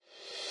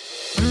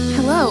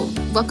Hello,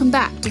 welcome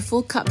back to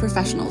Full Cup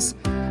Professionals,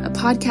 a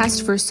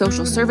podcast for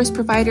social service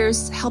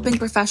providers, helping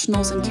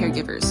professionals and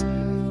caregivers.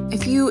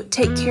 If you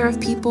take care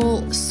of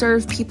people,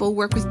 serve people,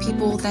 work with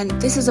people, then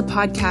this is a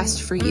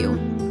podcast for you.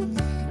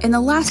 In the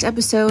last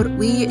episode,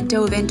 we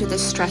dove into the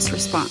stress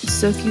response.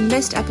 So if you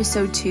missed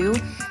episode 2,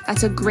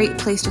 that's a great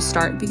place to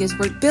start because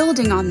we're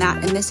building on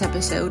that in this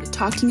episode,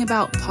 talking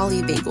about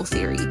polyvagal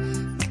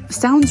theory.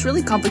 Sounds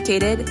really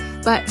complicated,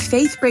 but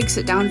Faith breaks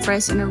it down for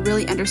us in a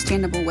really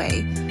understandable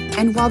way.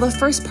 And while the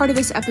first part of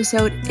this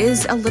episode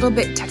is a little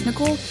bit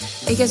technical,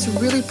 it gets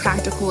really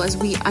practical as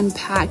we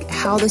unpack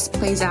how this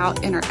plays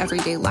out in our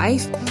everyday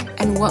life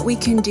and what we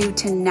can do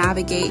to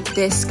navigate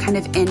this kind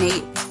of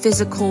innate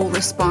physical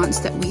response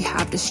that we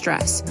have to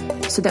stress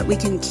so that we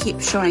can keep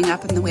showing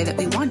up in the way that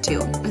we want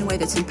to, in a way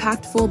that's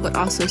impactful but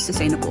also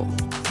sustainable.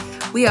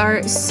 We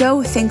are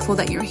so thankful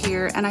that you're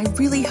here, and I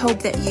really hope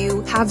that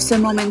you have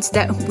some moments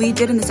that we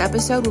did in this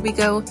episode where we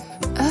go,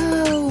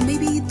 oh,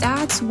 maybe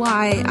that's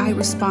why I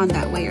respond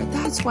that way, or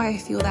that's why I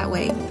feel that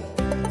way.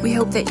 We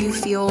hope that you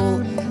feel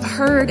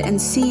heard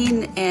and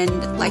seen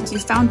and like you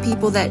found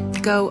people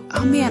that go,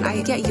 oh man,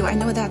 I get you. I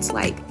know what that's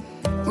like.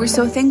 We're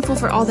so thankful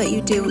for all that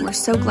you do, and we're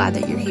so glad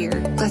that you're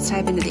here. Let's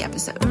dive into the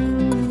episode.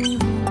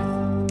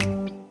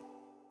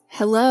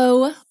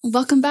 Hello.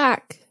 Welcome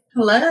back.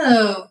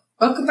 Hello.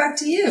 Welcome back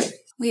to you.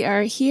 We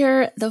are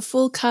here, the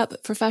Full Cup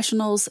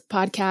Professionals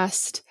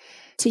podcast.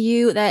 To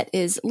you that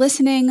is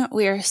listening,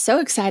 we are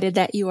so excited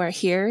that you are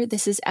here.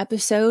 This is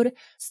episode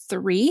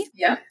 3.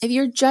 Yeah. If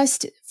you're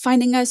just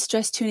finding us,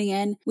 just tuning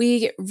in,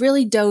 we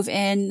really dove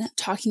in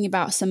talking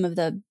about some of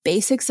the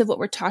basics of what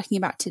we're talking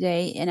about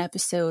today in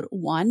episode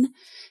 1.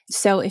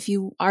 So if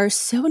you are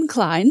so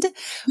inclined,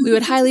 we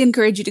would highly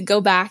encourage you to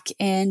go back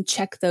and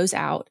check those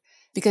out,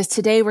 because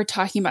today we're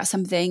talking about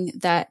something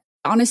that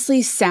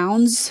honestly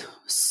sounds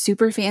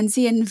super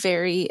fancy and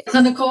very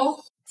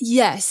clinical.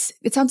 Yes,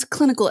 it sounds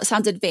clinical. It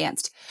sounds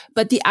advanced,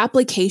 but the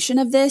application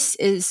of this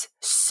is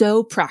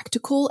so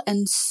practical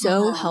and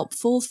so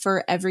helpful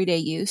for everyday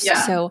use.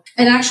 Yeah. So,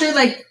 and actually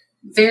like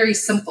very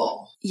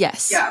simple.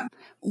 Yes. Yeah.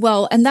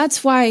 Well, and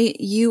that's why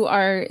you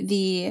are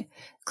the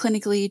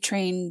clinically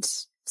trained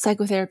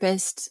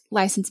psychotherapist,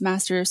 licensed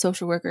master,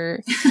 social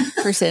worker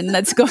person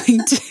that's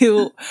going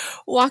to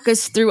walk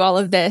us through all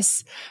of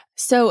this.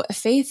 So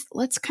Faith,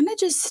 let's kind of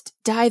just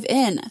dive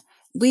in.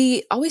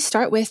 We always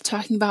start with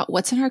talking about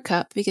what's in our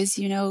cup because,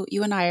 you know,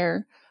 you and I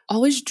are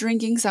always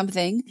drinking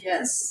something.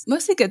 Yes.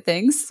 Mostly good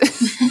things.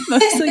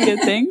 Mostly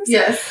good things.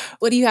 Yes.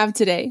 What do you have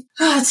today?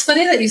 Oh, it's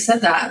funny that you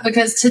said that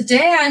because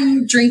today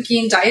I'm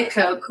drinking Diet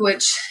Coke,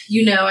 which,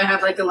 you know, I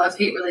have like a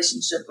love-hate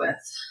relationship with.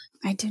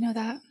 I do know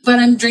that. But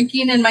I'm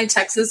drinking in my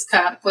Texas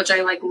cup, which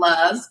I like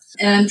love.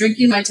 And I'm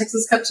drinking my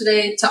Texas cup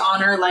today to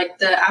honor like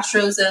the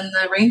Astros and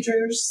the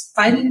Rangers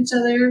fighting each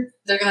other.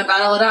 They're going to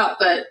battle it out.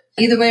 But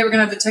either way, we're going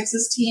to have the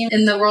Texas team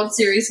in the World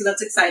Series. So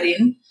that's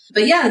exciting.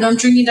 But yeah, I'm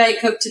drinking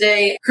Diet Coke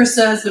today.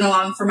 Krista has been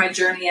along for my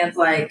journey of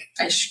like,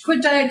 I should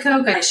quit Diet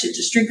Coke. I should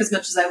just drink as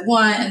much as I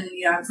want. And,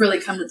 you know, I've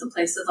really come to the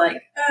place of like,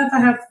 if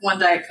I have one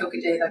Diet Coke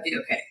a day, that'd be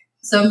okay.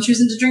 So I'm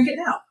choosing to drink it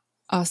now.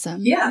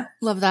 Awesome. Yeah.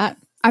 Love that.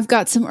 I've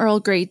got some Earl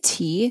Grey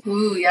tea.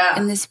 Ooh, yeah.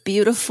 In this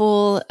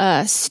beautiful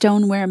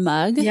stoneware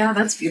mug. Yeah,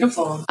 that's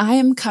beautiful. I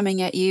am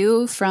coming at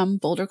you from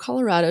Boulder,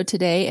 Colorado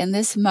today, and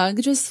this mug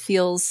just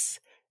feels,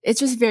 it's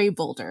just very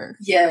Boulder.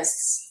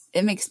 Yes.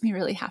 It makes me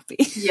really happy.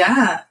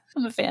 Yeah.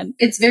 I'm a fan.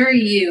 It's very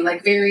you,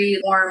 like very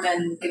warm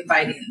and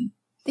inviting.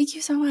 Thank you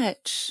so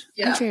much.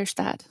 Yeah. I cherish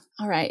that.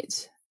 All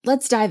right.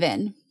 Let's dive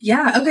in.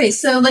 Yeah. Okay.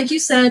 So like you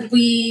said,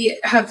 we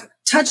have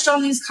touched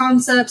on these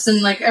concepts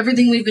and like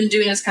everything we've been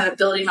doing is kind of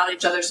building on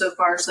each other so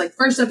far. So like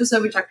first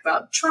episode, we talked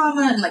about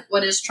trauma and like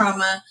what is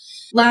trauma.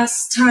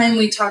 Last time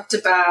we talked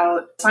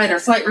about fight or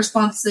flight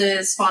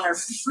responses, fawn or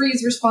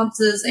freeze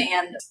responses,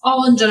 and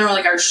all in general,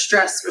 like our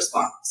stress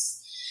response.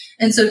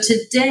 And so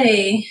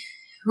today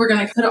we're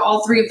going to put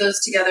all 3 of those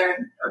together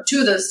or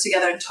 2 of those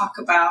together and talk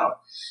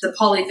about the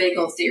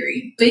polyvagal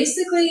theory.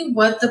 Basically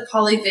what the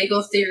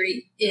polyvagal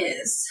theory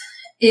is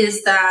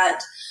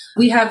that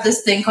we have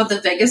this thing called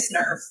the vagus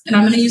nerve, and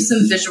I'm going to use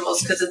some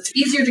visuals because it's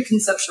easier to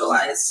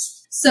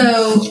conceptualize.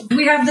 So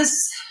we have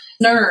this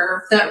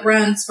nerve that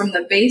runs from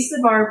the base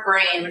of our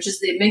brain, which is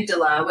the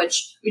amygdala,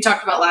 which we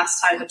talked about last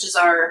time, which is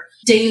our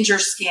danger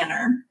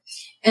scanner.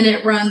 And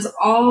it runs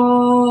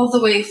all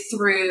the way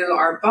through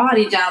our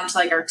body down to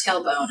like our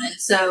tailbone. And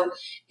so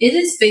it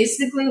is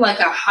basically like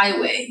a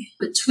highway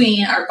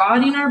between our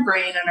body and our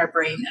brain and our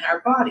brain and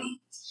our body.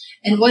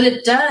 And what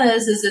it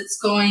does is it's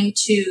going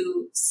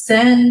to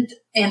send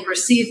and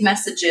receive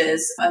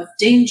messages of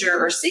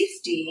danger or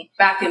safety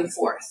back and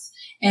forth.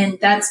 And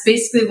that's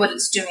basically what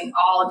it's doing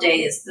all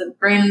day is the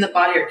brain and the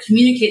body are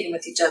communicating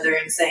with each other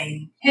and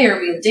saying, hey,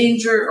 are we in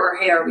danger or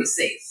hey, are we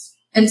safe?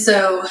 And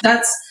so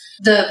that's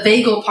the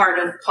vagal part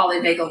of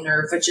polyvagal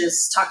nerve, which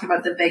is talking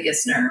about the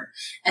vagus nerve.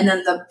 And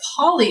then the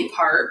poly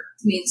part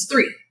means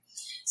 3.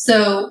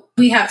 So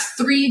we have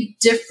 3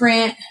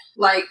 different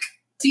like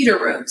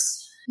feeder roads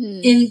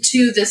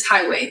into this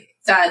highway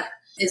that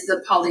is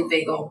the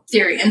polyvagal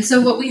theory. And so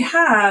what we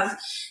have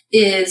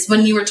is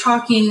when you were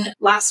talking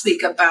last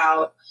week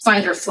about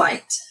fight or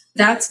flight,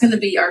 that's going to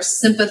be our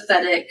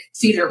sympathetic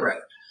feeder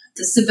road,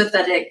 the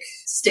sympathetic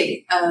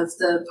state of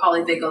the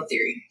polyvagal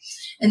theory.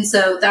 And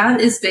so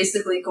that is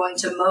basically going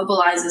to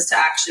mobilize us to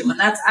action. When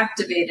that's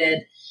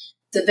activated,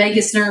 the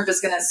vagus nerve is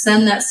going to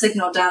send that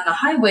signal down the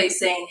highway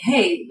saying,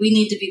 hey, we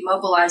need to be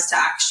mobilized to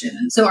action.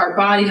 And so our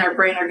body and our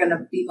brain are going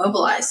to be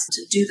mobilized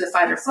to do the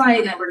fight or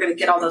flight. And we're going to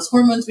get all those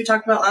hormones we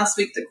talked about last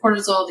week, the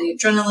cortisol, the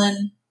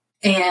adrenaline,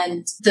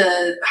 and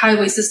the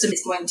highway system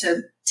is going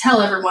to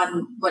tell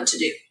everyone what to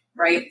do,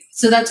 right?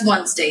 So that's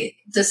one state.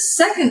 The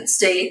second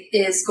state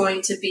is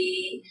going to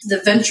be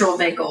the ventral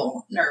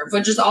vagal nerve,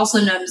 which is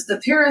also known as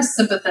the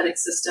parasympathetic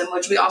system,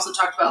 which we also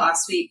talked about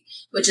last week,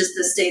 which is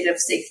the state of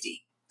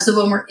safety. So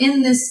when we're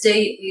in this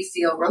state, we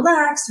feel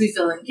relaxed, we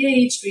feel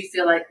engaged, we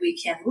feel like we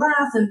can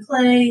laugh and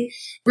play,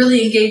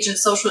 really engage in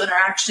social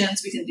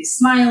interactions, we can be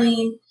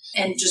smiling,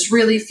 and just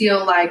really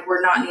feel like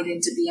we're not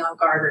needing to be on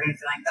guard or anything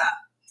like that.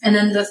 And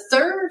then the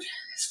third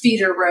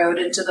feeder road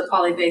into the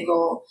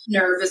polyvagal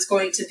nerve is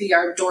going to be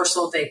our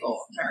dorsal vagal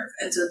nerve.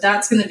 And so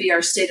that's going to be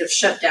our state of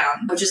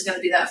shutdown, which is going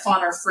to be that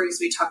fawn or freeze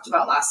we talked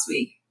about last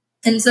week.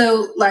 And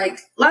so like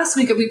last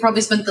week, we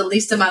probably spent the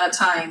least amount of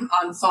time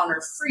on fawn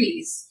or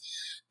freeze.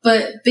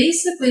 But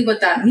basically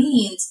what that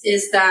means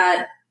is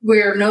that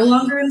we're no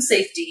longer in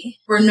safety.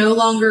 We're no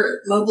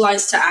longer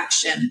mobilized to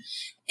action.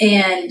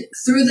 And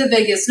through the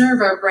vagus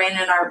nerve, our brain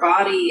and our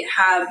body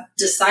have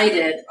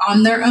decided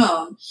on their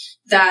own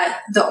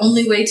that the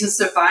only way to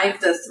survive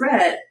the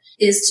threat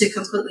is to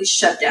completely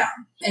shut down.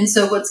 And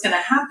so what's going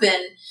to happen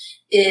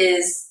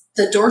is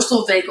the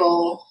dorsal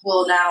vagal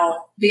will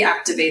now be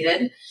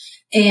activated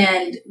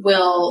and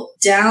will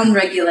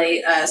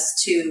down-regulate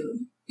us to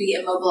be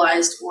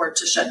immobilized or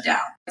to shut down.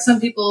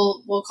 Some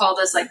people will call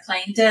this like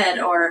playing dead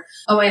or,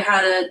 oh, I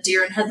had a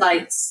deer in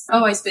headlights.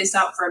 Oh, I spaced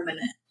out for a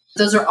minute.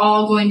 Those are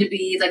all going to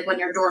be like when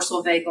your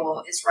dorsal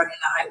vagal is running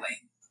the highway.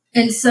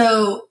 And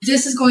so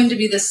this is going to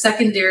be the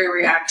secondary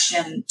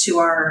reaction to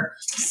our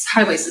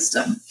highway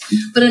system.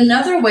 But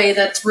another way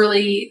that's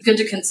really good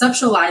to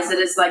conceptualize it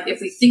is like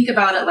if we think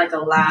about it like a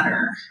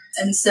ladder.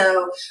 And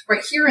so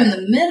right here in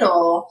the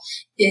middle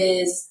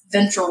is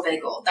ventral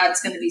vagal.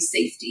 That's going to be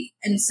safety.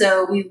 And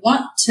so we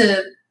want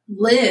to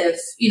live,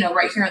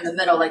 right here in the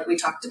middle, like we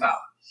talked about.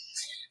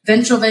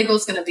 Ventral vagal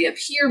is going to be up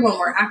here when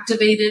we're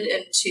activated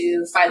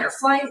into fight or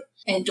flight,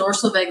 and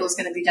dorsal vagal is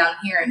going to be down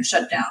here and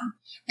shut down.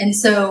 And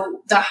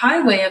so the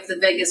highway of the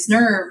vagus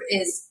nerve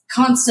is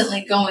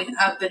constantly going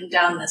up and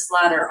down this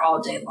ladder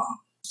all day long.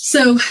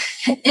 So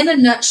in a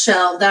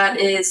nutshell, that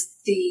is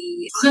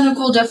the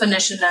clinical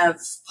definition of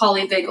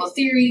polyvagal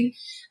theory.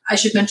 I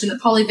should mention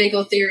that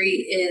polyvagal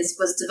theory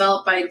was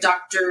developed by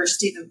Dr.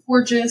 Stephen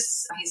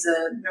Porges. He's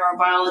a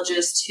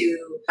neurobiologist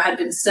who had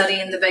been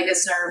studying the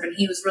vagus nerve, and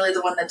he was really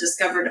the one that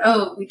discovered,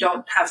 we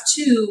don't have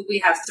two, we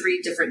have three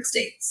different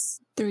states.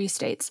 3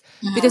 states.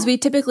 Mm-hmm. Because we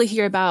typically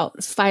hear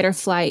about fight or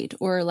flight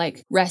or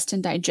like rest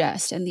and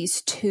digest and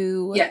these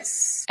two.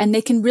 Yes. And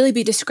they can really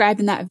be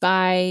described in that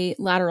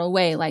bilateral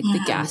way, like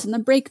the gas and the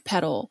brake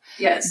pedal.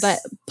 Yes. But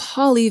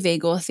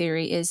polyvagal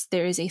theory is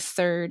there is a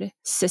third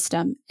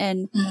system.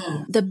 And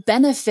the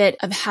benefit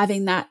of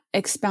having that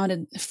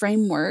expounded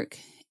framework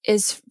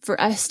is for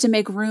us to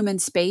make room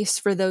and space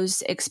for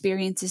those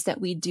experiences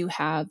that we do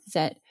have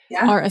that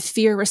are a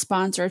fear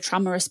response or a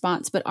trauma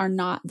response, but are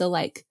not the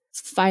like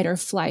fight or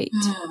flight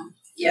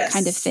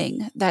kind of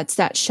thing. That's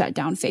that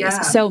shutdown phase.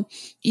 Yeah. So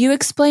you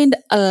explained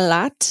a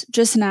lot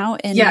just now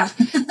in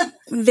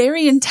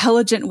very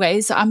intelligent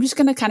ways. So I'm just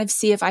going to kind of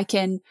see if I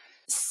can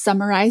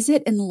summarize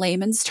it in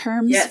layman's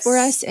terms for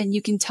us. And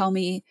you can tell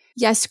me,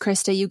 yes,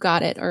 Krista, you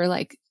got it. Or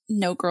like,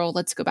 no, girl,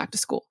 let's go back to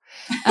school.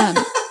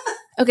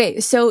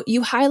 Okay, so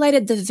you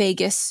highlighted the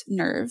vagus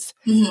nerve,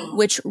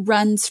 which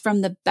runs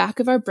from the back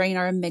of our brain,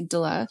 our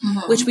amygdala,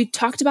 which we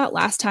talked about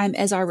last time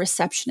as our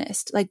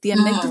receptionist. Like the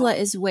amygdala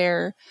is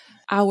where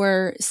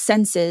our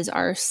senses,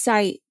 our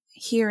sight,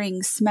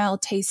 hearing, smell,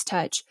 taste,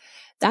 touch,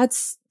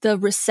 that's the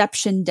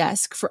reception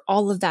desk for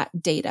all of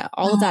that data,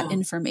 all of that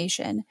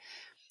information.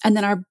 And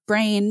then our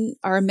brain,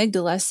 our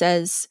amygdala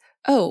says,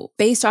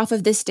 based off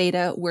of this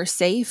data, we're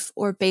safe,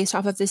 or based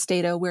off of this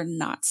data, we're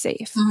not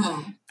safe.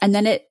 And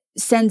then it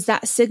sends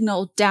that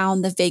signal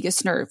down the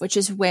vagus nerve, which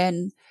is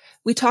when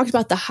we talked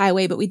about the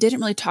highway, but we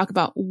didn't really talk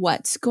about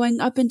what's going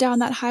up and down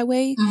that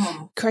highway.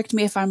 Correct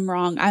me if I'm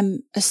wrong.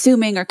 I'm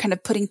assuming or kind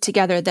of putting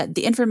together that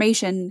the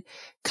information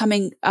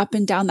coming up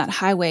and down that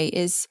highway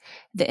is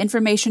the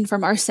information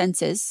from our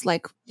senses,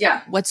 like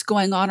what's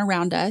going on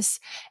around us.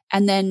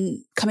 And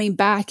then coming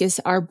back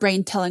is our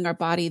brain telling our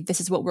body,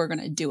 this is what we're going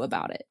to do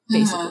about it,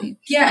 basically.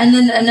 Yeah. And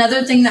then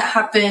another thing that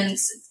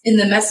happens in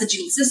the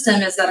messaging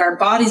system is that our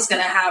body's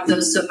going to have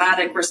those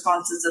somatic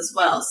responses as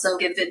well. So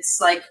if it's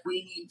like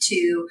we need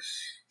to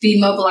be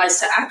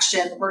mobilized to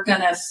action, we're going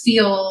to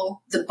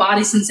feel the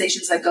body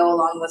sensations that go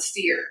along with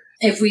fear.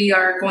 If we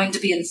are going to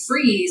be in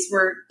freeze,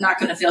 we're not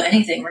going to feel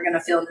anything. We're going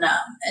to feel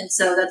numb. And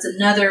so that's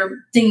another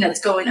thing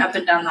that's going up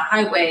and down the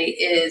highway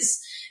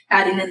is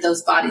adding in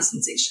those body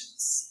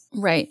sensations.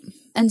 Right.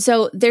 And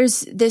so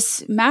there's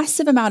this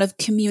massive amount of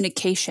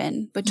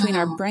communication between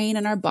our brain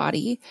and our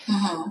body,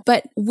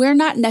 but we're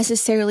not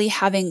necessarily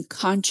having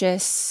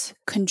conscious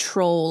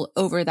control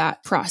over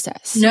that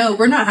process. No,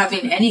 we're not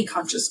having any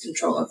conscious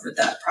control over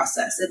that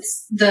process.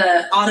 It's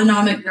the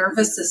autonomic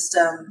nervous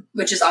system,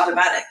 which is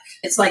automatic.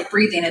 It's like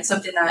breathing. It's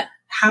something that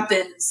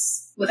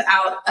happens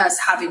without us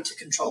having to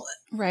control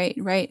it. Right,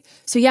 right.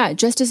 So yeah,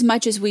 just as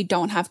much as we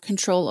don't have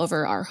control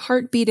over our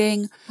heart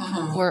beating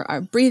or our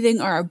breathing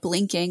or our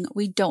blinking,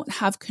 we don't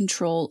have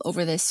control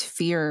over this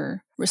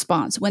fear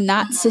response. When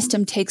that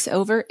system takes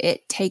over,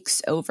 it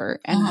takes over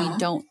and we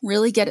don't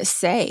really get a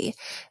say.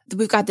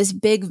 We've got this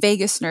big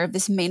vagus nerve,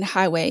 this main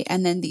highway,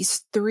 and then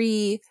these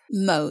 3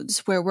 modes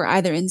where we're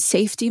either in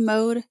safety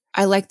mode.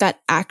 I like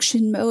that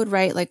action mode,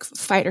 right? Like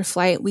fight or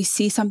flight. We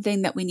see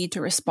something that we need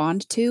to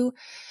respond to.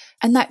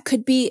 And that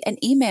could be an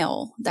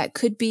email, that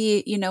could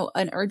be,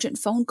 an urgent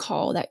phone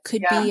call, that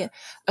could be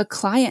a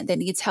client that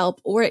needs help,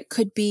 or it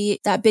could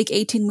be that big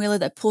 18-wheeler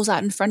that pulls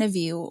out in front of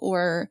you,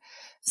 or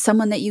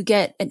someone that you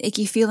get an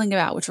icky feeling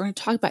about, which we're going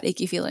to talk about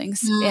icky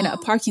feelings in a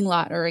parking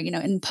lot or,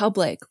 in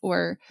public,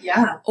 or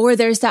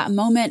there's that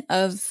moment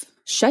of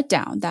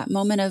shutdown, that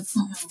moment of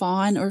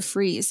fawn or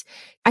freeze.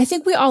 I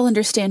think we all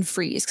understand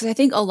freeze because I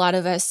think a lot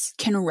of us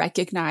can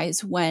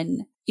recognize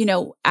when,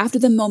 after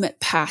the moment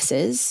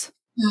passes,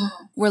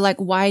 we're like,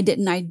 why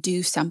didn't I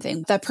do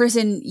something? That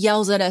person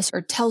yells at us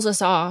or tells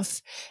us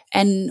off,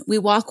 and we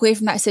walk away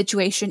from that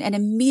situation and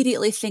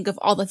immediately think of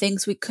all the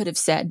things we could have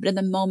said. But in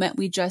the moment,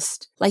 we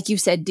just, like you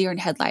said, deer in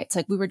headlights,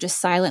 like we were just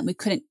silent. We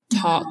couldn't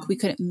talk. We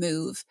couldn't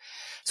move.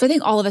 So I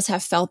think all of us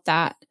have felt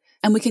that,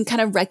 and we can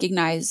kind of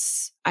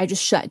recognize I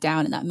just shut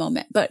down in that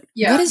moment. But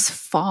what is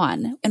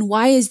fawn, and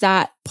why is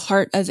that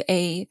part of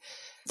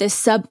this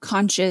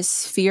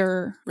subconscious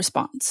fear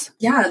response?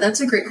 Yeah, that's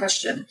a great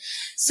question.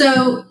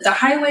 So the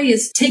highway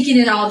is taking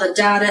in all the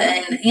data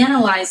and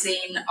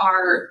analyzing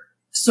our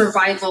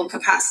survival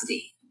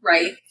capacity,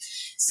 right?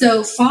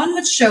 So fawn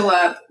would show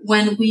up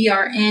when we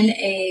are in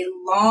a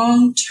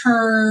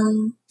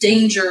long-term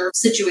danger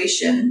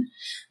situation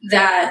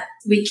that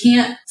we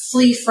can't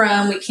flee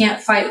from, we can't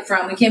fight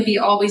from, we can't be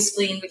always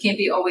fleeing, we can't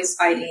be always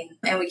fighting,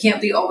 and we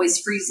can't be always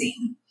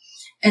freezing.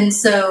 And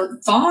so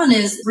fawn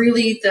is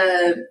really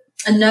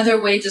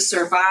another way to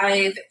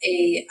survive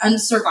a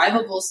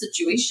unsurvivable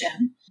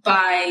situation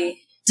by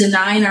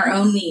denying our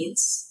own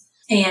needs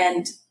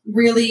and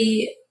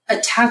really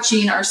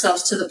attaching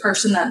ourselves to the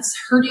person that's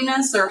hurting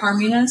us or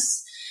harming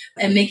us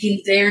and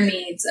making their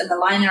needs and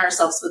aligning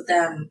ourselves with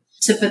them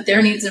to put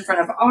their needs in front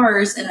of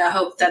ours in a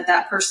hope that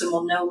that person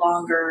will no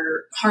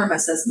longer harm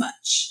us as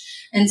much.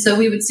 And so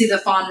we would see the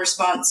fawn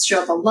response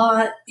show up a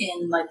lot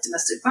in like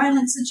domestic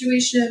violence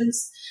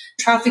situations,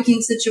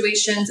 trafficking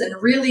situations,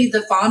 and really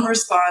the fawn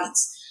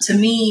response to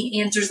me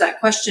answers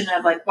that question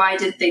of like, why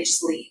didn't they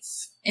just leave?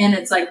 And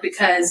it's like,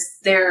 because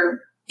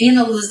their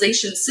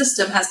analyzation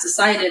system has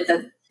decided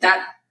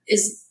that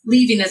is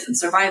leaving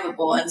isn't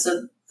survivable. And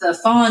so the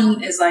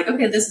fawn is like,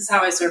 okay, this is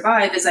how I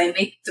survive, is I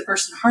make the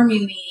person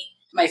harming me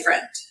my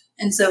friend.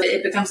 And so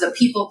it becomes a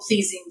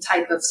people-pleasing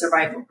type of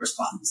survival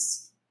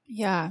response.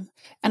 Yeah.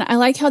 And I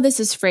like how this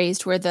is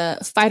phrased, where the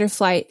fight or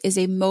flight is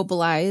a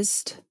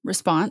mobilized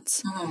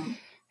response.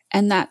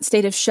 And that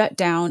state of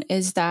shutdown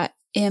is that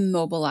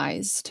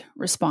immobilized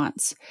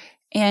response.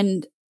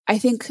 And I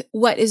think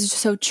what is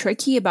so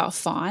tricky about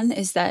fawn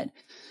is that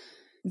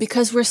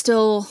because we're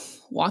still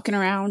walking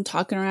around,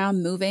 talking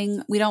around,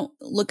 moving, we don't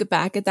look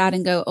back at that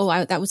and go,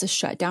 oh, that was a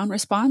shutdown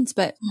response.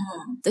 But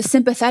the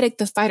sympathetic,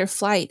 the fight or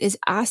flight, is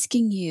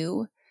asking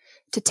you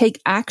to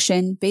take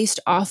action based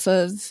off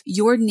of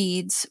your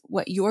needs,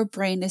 what your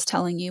brain is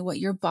telling you, what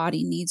your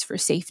body needs for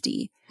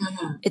safety.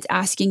 It's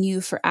asking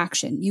you for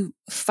action. You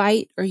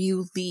fight or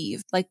you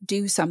leave, like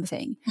do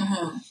something.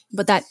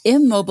 But that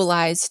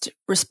immobilized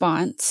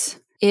response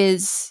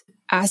is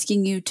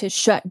asking you to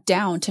shut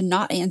down, to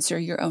not answer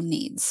your own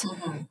needs,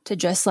 to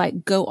just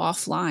like go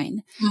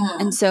offline.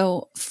 And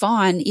so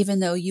fawn, even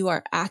though you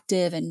are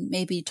active and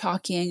maybe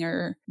talking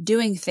or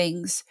doing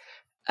things,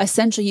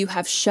 essentially you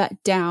have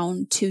shut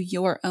down to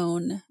your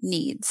own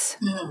needs.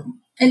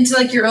 And to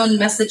like your own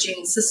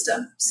messaging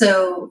system.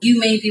 So you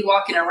may be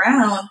walking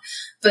around,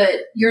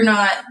 but you're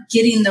not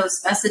getting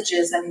those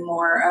messages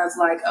anymore of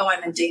like, oh,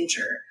 I'm in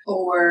danger,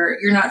 or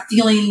you're not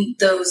feeling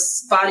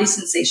those body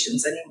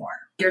sensations anymore.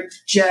 You're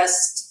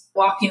just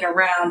walking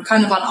around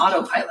kind of on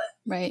autopilot.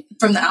 Right.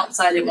 From the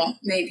outside, it won't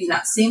maybe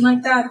not seem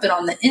like that, but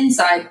on the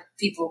inside,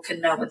 people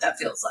can know what that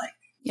feels like.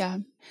 Yeah.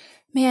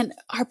 Man,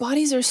 our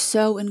bodies are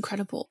so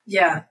incredible.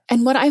 Yeah.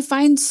 And what I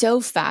find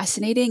so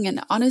fascinating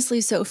and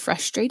honestly so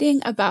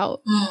frustrating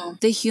about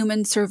the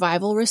human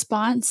survival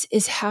response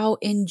is how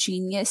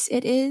ingenious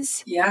it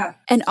is. Yeah.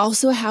 And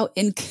also how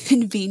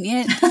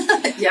inconvenient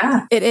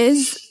yeah. it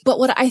is. But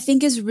what I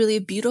think is really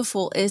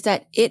beautiful is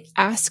that it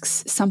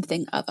asks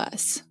something of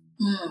us.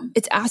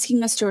 It's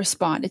asking us to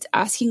respond. It's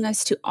asking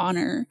us to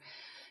honor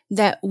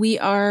that we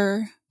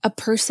are a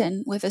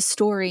person with a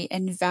story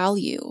and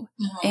value,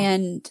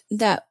 and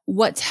that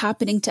what's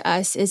happening to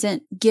us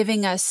isn't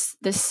giving us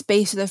the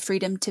space or the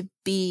freedom to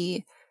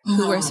be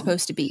who we're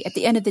supposed to be. At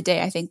the end of the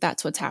day, I think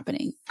that's what's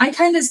happening. I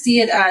kind of see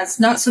it as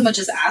not so much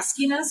as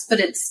asking us, but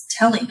it's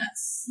telling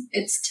us.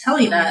 It's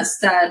telling us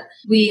that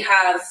we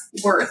have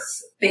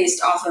worth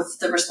based off of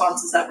the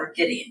responses that we're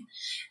getting.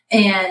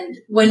 And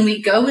when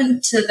we go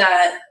into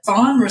that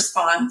fawn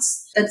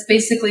response, that's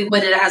basically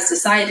what it has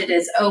decided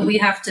is, oh, we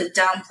have to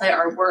downplay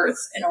our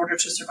worth in order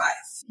to survive.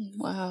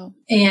 Wow.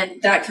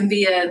 And that can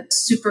be a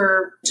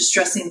super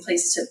distressing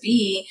place to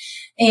be.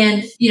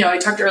 And, I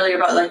talked earlier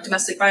about like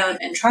domestic violence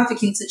and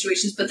trafficking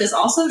situations, but this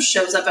also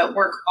shows up at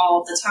work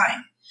all the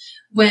time.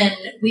 When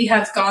we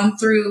have gone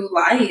through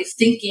life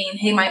thinking,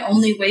 hey, my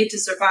only way to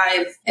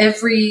survive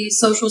every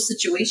social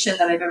situation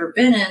that I've ever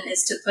been in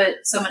is to put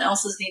someone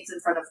else's needs in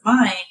front of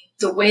mine,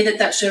 the way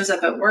that shows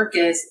up at work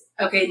is,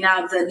 okay,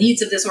 now the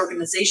needs of this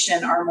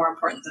organization are more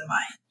important than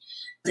mine.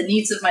 The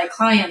needs of my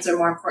clients are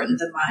more important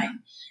than mine.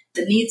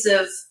 The needs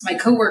of my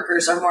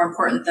coworkers are more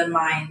important than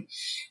mine.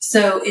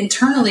 So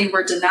internally,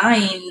 we're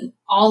denying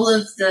all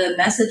of the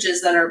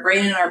messages that our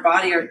brain and our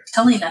body are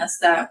telling us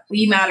that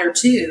we matter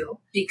too,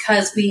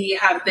 because we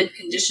have been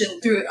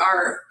conditioned through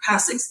our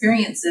past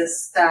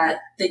experiences that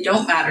they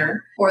don't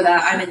matter, or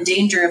that I'm in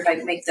danger if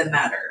I make them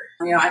matter.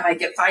 I might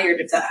get fired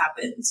if that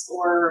happens,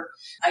 or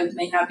I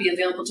may not be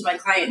available to my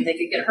client and they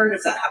could get hurt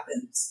if that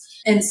happens.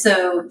 And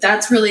so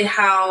that's really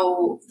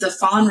how the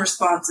fawn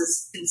response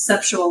is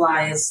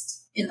conceptualized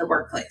in the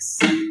workplace.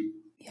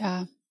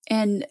 Yeah.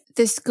 And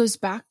this goes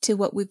back to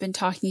what we've been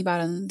talking about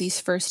in these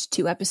first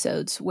 2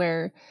 episodes,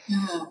 where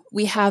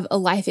we have a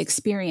life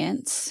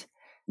experience,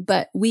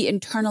 but we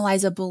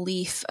internalize a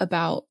belief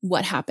about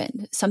what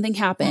happened. Something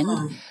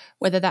happened,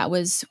 whether that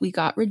was we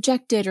got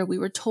rejected or we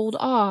were told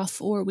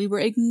off or we were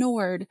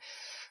ignored,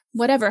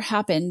 whatever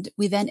happened,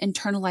 we then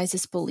internalize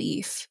this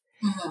belief.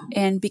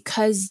 And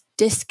because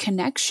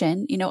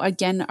disconnection,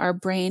 again, our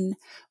brain,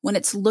 when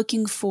it's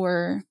looking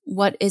for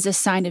what is a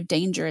sign of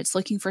danger, it's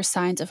looking for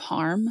signs of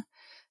harm,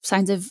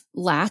 signs of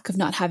lack of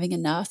not having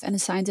enough,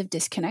 and signs of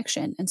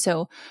disconnection. And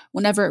so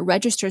whenever it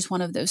registers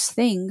one of those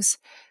things,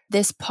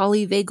 this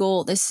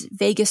polyvagal, this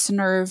vagus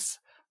nerve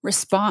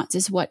response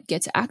is what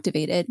gets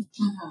activated.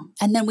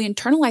 And then we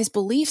internalize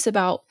beliefs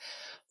about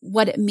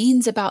what it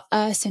means about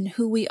us and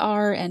who we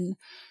are and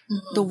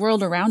the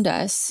world around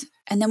us.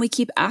 And then we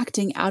keep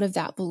acting out of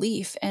that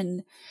belief.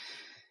 And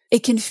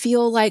it can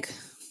feel like,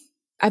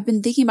 I've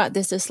been thinking about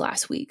this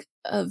last week,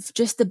 of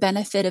just the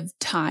benefit of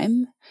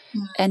time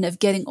and of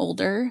getting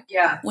older.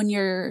 Yeah. When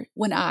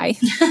I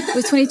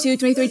was 22,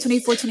 23,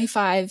 24,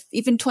 25,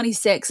 even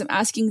 26, I'm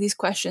asking these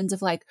questions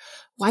of like,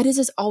 why does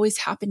this always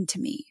happen to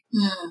me?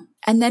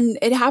 And then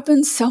it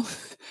happens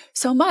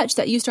so much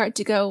that you start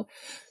to go,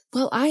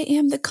 well, I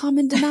am the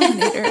common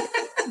denominator.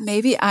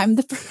 Maybe I'm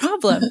the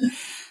problem.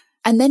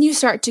 And then you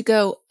start to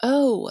go,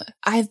 oh,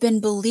 I've been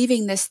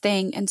believing this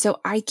thing. And so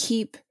I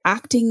keep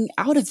acting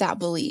out of that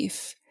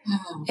belief.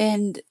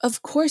 And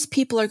of course,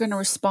 people are going to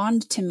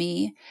respond to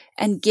me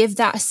and give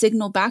that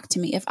signal back to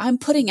me. If I'm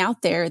putting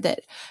out there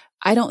that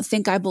I don't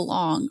think I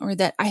belong, or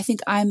that I think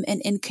I'm an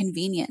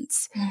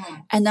inconvenience,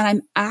 and then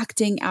I'm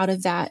acting out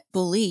of that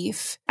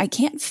belief, I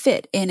can't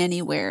fit in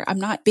anywhere. I'm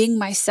not being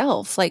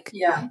myself.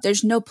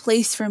 There's no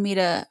place for me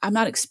I'm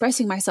not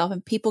expressing myself,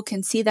 and people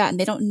can see that and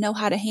they don't know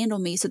how to handle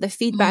me. So the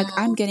feedback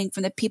I'm getting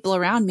from the people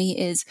around me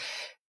is,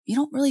 you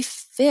don't really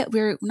fit.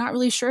 We're not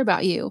really sure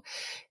about you.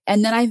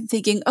 And then I'm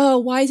thinking, oh,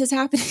 why is this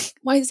happening?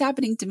 Why is this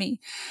happening to me?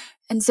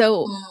 And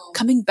so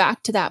coming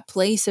back to that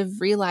place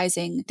of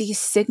realizing these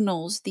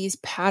signals, these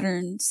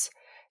patterns,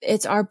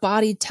 it's our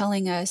body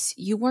telling us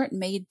you weren't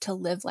made to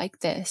live like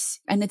this.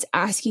 And it's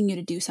asking you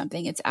to do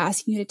something. It's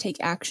asking you to take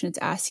action. It's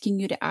asking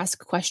you to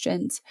ask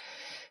questions,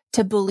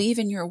 to believe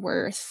in your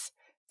worth.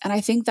 And I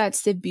think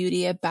that's the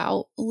beauty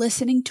about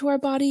listening to our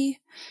body.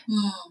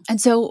 And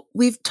so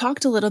we've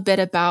talked a little bit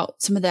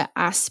about some of the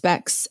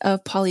aspects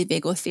of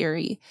polyvagal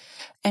theory,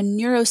 and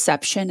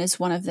neuroception is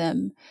one of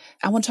them.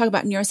 I want to talk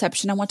about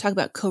neuroception. I want to talk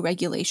about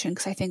co-regulation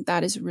because I think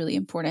that is really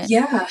important.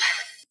 Yeah.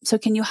 So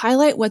can you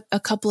highlight what a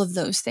couple of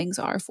those things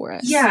are for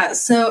us? Yeah.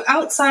 So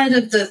outside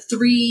of the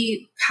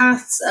 3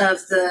 paths of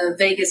the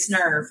vagus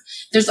nerve,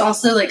 there's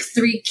also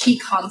 3 key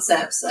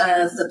concepts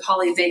of the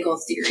polyvagal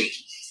theory.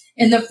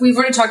 And we've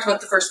already talked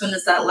about the first one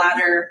is that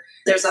ladder.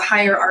 There's a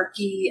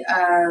hierarchy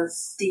of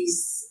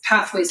these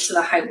pathways to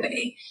the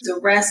highway. The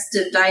rest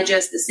and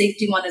digest, the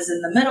safety one is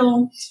in the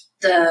middle.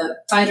 The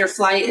fight or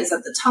flight is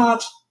at the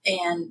top,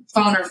 and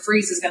fawn or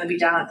freeze is going to be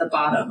down at the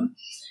bottom.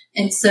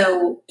 And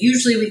so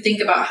usually we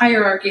think about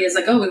hierarchy as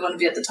we want to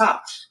be at the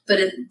top. But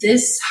in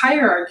this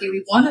hierarchy,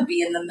 we want to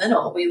be in the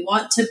middle. We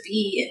want to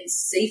be in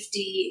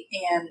safety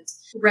and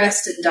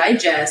rest and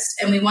digest.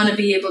 And we want to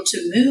be able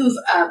to move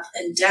up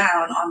and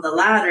down on the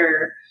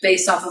ladder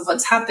based off of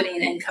what's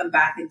happening and come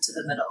back into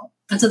the middle.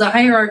 And so the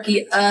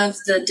hierarchy of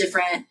the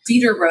different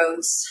feeder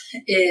roads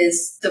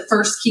is the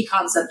first key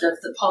concept of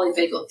the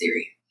polyvagal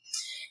theory.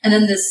 And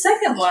then the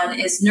second one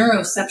is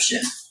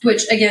neuroception,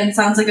 which again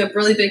sounds like a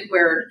really big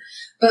word,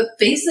 But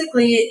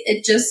basically,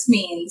 it just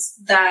means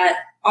that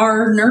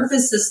our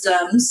nervous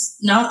systems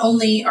not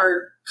only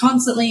are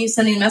constantly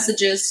sending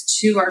messages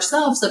to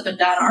ourselves up and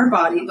down our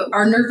body, but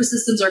our nervous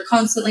systems are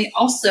constantly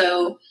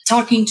also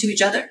talking to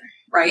each other,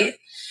 right?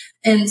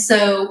 And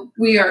so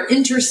we are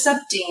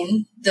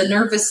intercepting the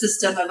nervous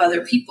system of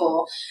other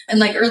people. And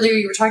like earlier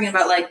you were talking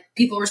about, like,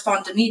 people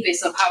respond to me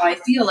based on how I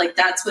feel. Like,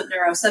 that's what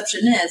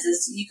neuroception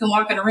is you can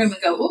walk in a room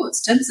and go, oh,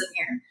 it's tense in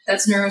here.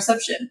 That's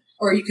neuroception.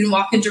 Or you can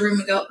walk into a room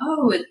and go,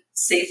 oh, it's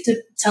safe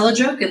to tell a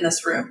joke in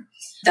this room.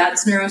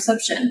 That's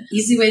neuroception.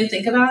 Easy way to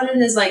think about it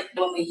is like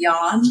when we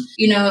yawn,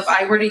 if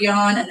I were to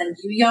yawn and then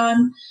you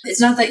yawn,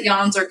 it's not that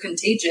yawns are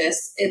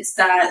contagious. It's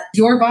that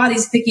your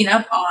body's picking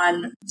up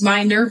on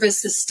my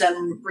nervous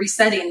system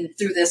resetting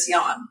through this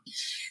yawn.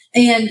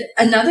 And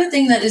another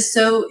thing that is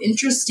so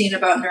interesting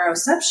about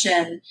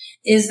neuroception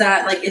is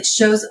that, like, it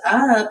shows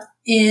up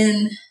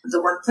in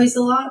the workplace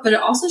a lot, but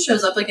it also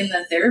shows up like in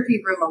the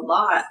therapy room a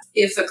lot.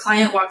 If a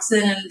client walks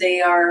in and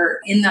they are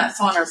in that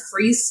fawn or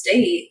freeze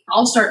state,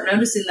 I'll start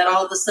noticing that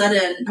all of a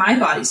sudden my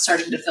body's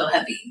starting to feel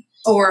heavy,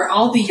 or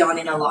I'll be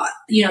yawning a lot.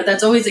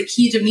 That's always a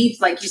key to me,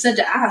 like you said,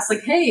 to ask,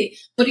 like, hey,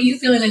 what are you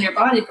feeling in your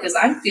body? Because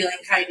I'm feeling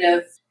kind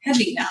of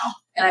heavy now,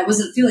 and I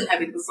wasn't feeling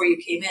heavy before you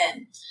came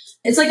in.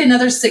 It's like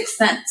another sixth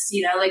sense,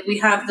 like we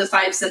have the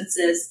five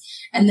senses,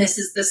 and this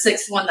is the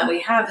sixth one that we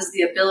have, is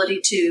the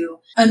ability to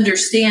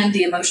understand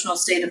the emotional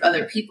state of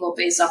other people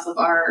based off of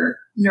our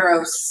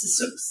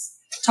neurosystems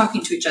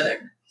talking to each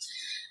other.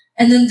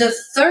 And then the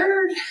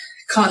third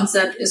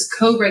concept is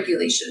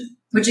co-regulation,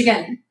 which,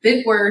 again,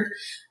 big word,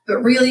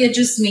 but really it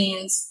just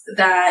means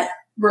that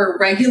we're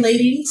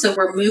regulating. So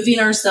we're moving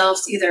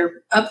ourselves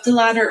either up the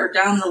ladder or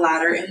down the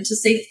ladder into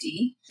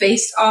safety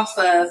based off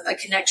of a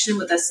connection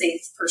with a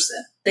safe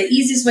person. The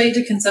easiest way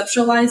to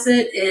conceptualize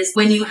it is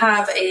when you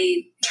have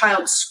a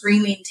child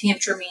screaming,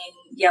 tantruming,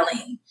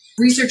 yelling.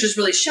 Research is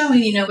really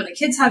showing, when a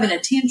kid's having a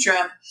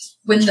tantrum,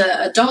 when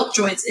the adult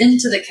joins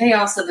into the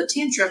chaos of a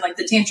tantrum, like,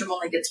 the tantrum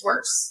only gets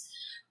worse.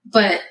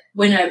 But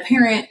when a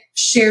parent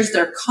shares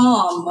their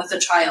calm with a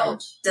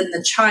child, then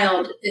the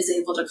child is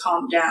able to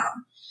calm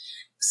down.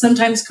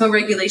 Sometimes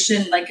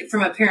co-regulation, like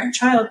from a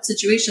parent-child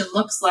situation,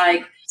 looks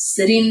like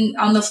sitting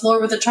on the floor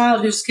with a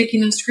child who's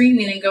kicking and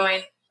screaming and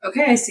going,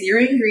 okay, I see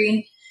you're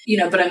angry,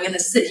 but I'm going to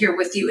sit here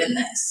with you in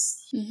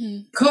this.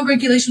 Mm-hmm.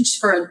 Co-regulation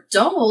for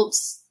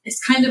adults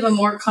is kind of a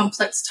more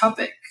complex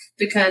topic,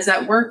 because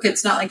at work,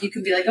 it's not like you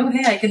can be like, oh,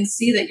 hey, I can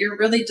see that you're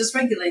really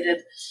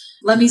dysregulated.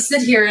 Let me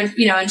sit here and,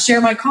 and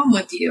share my calm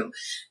with you,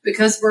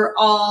 because we're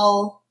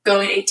all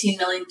going 18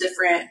 million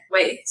different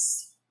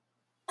ways.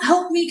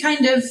 Help me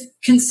kind of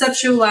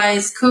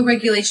conceptualize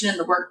co-regulation in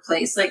the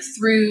workplace, like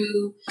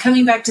through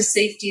coming back to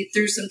safety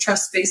through some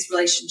trust-based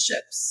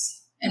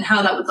relationships, and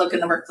how that would look in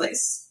the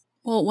workplace.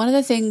 Well, one of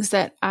the things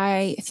that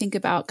I think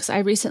about, because I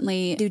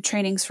recently do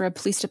trainings for a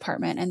police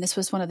department, and this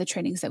was one of the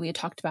trainings that we had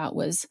talked about,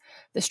 was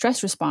the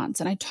stress response.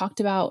 And I talked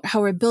about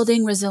how we're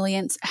building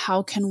resilience.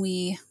 How can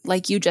we,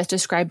 like you just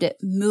described it,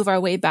 move our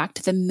way back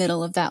to the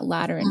middle of that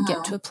ladder and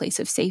get to a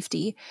place of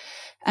safety?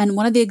 And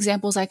one of the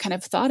examples I kind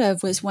of thought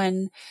of was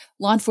when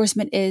law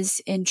enforcement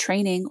is in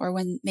training, or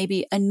when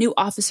maybe a new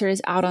officer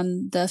is out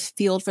on the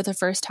field for the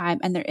first time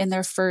and they're in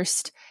their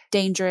first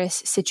dangerous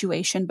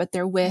situation, but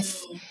they're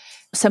with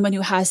someone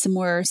who has some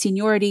more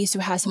seniority, who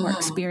has some more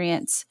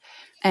experience,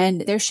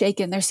 and they're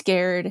shaken, they're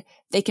scared,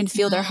 they can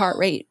feel their heart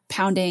rate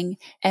pounding.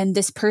 And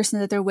this person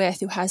that they're with,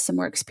 who has some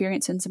more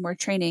experience and some more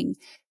training,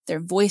 their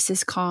voice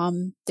is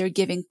calm, they're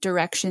giving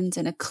directions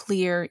in a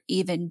clear,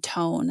 even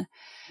tone.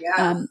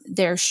 Yeah.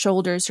 Their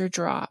shoulders are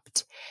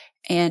dropped.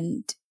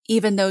 And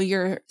even though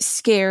you're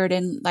scared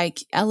and like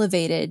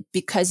elevated,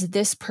 because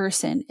this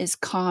person is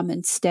calm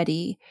and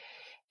steady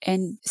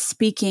and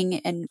speaking,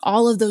 and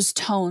all of those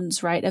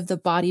tones, right, of the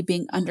body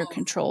being under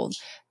control,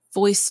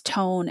 voice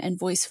tone and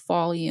voice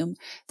volume,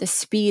 the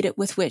speed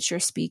with which you're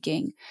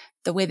speaking,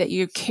 the way that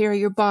you carry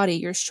your body,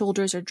 your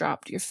shoulders are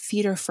dropped, your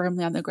feet are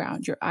firmly on the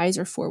ground, your eyes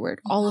are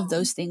forward. All of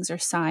those things are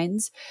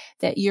signs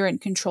that you're in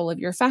control of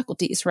your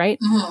faculties, right?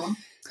 Mm-hmm.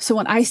 So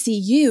when I see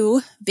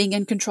you being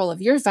in control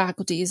of your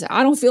faculties,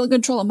 I don't feel in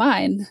control of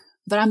mine,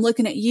 but I'm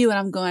looking at you and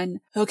I'm going,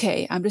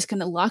 okay, I'm just going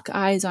to lock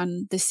eyes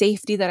on the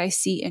safety that I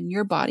see in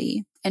your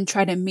body and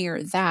try to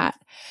mirror that,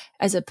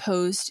 as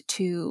opposed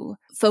to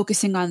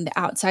focusing on the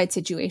outside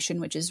situation,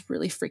 which is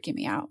really freaking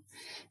me out.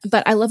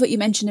 But I love what you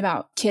mentioned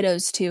about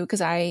kiddos too, because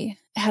I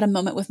had a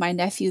moment with my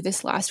nephew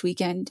this last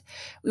weekend.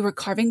 We were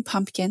carving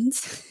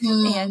pumpkins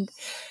and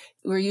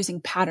we were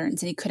using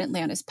patterns, and he couldn't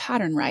lay on his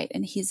pattern right.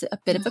 And he's a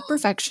bit of a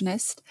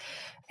perfectionist,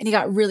 and he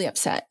got really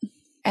upset.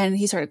 And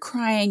he started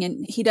crying,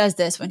 and he does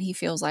this when he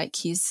feels like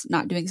he's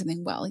not doing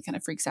something well. He kind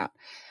of freaks out.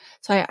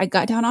 So I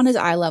got down on his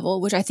eye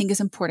level, which I think is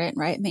important,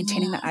 right?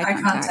 Maintaining that eye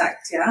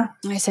contact. Yeah.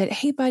 And I said,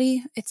 hey,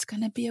 buddy, it's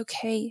going to be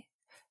okay.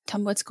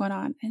 Tell me what's going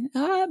on. And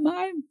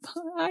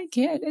I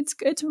can't.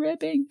 It's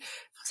ripping.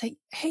 I was like,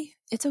 hey,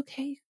 it's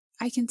okay.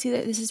 I can see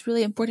that this is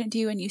really important to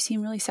you, and you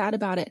seem really sad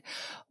about it.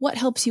 What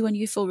helps you when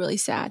you feel really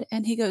sad?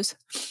 And he goes,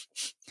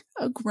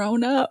 a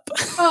grown up.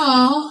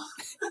 Oh.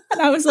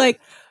 And I was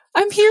like,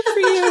 I'm here for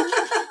you.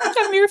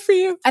 I'm here for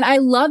you. And I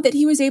love that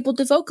he was able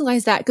to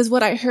vocalize that, because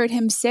what I heard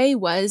him say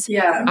was,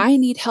 I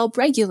need help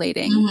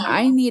regulating.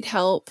 I need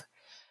help.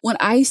 When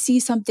I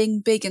see something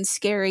big and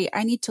scary,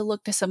 I need to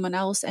look to someone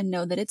else and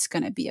know that it's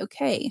going to be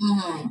okay.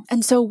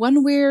 And so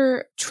when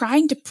we're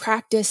trying to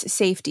practice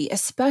safety,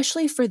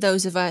 especially for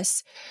those of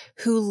us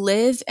who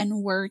live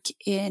and work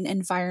in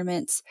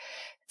environments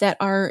that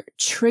are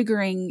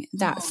triggering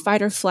that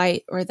fight or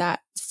flight or that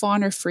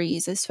fawn or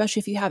freeze,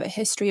 especially if you have a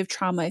history of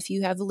trauma, if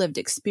you have lived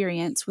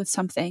experience with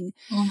something,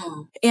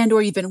 and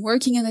or you've been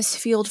working in this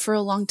field for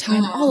a long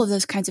time, all of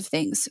those kinds of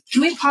things.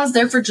 Can we pause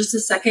there for just a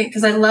second?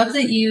 Because I love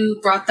that you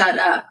brought that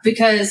up,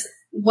 because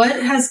what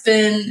has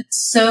been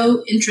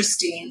so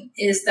interesting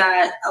is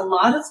that a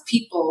lot of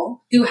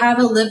people who have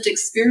a lived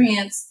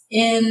experience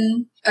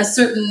in a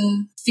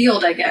certain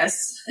field, I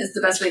guess is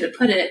the best way to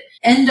put it,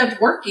 end up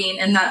working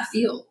in that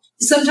field.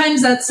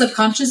 Sometimes that's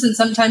subconscious and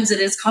sometimes it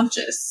is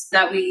conscious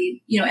that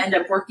we, end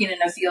up working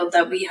in a field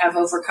that we have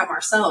overcome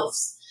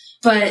ourselves.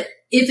 But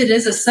if it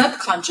is a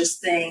subconscious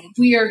thing,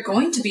 we are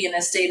going to be in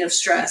a state of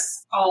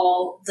stress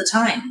all the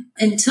time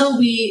until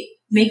we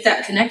make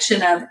that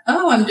connection of,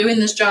 oh, I'm doing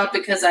this job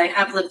because I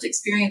have lived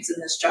experience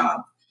in this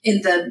job,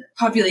 in the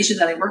population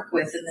that I work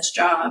with in this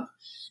job.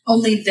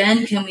 Only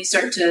then can we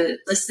start to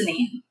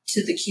listening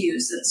to the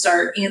cues and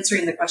start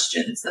answering the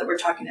questions that we're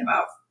talking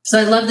about. So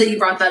I love that you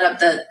brought that up,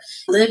 that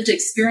lived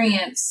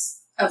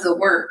experience of the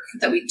work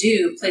that we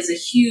do plays a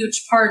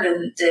huge part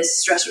in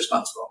this stress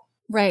responsible.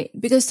 Right.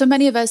 Because so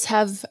many of us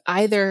have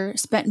either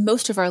spent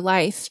most of our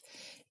life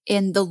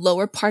in the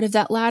lower part of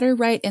that ladder,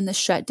 right? In the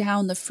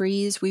shutdown, the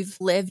freeze. We've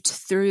lived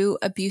through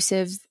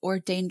abusive or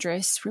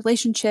dangerous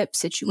relationship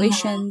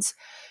situations,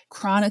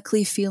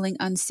 chronically feeling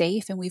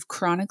unsafe, and we've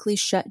chronically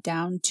shut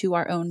down to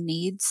our own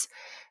needs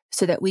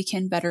so that we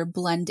can better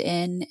blend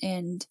in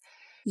and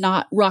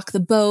not rock the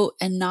boat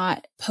and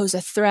not pose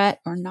a threat,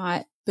 or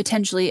not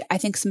potentially, I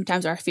think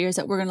sometimes our fear is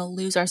that we're going to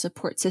lose our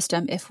support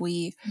system if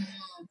we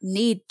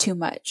need too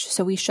much.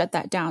 So we shut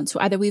that down. So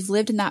either we've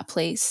lived in that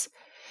place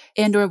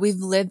and or we've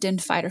lived in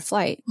fight or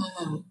flight,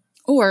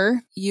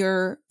 or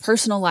your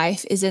personal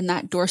life is in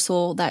that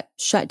dorsal, that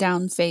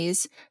shutdown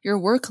phase. Your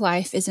work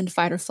life is in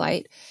fight or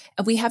flight,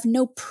 and we have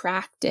no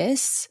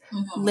practice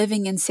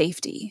living in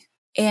safety.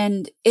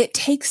 And it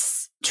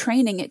takes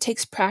training, it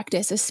takes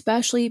practice,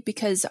 especially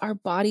because our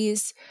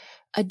bodies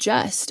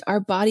adjust, our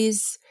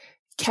bodies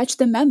catch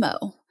the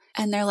memo,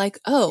 and they're like,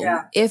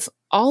 if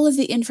all of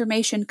the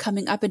information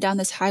coming up and down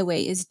this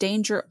highway is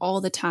danger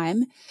all the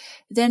time,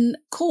 then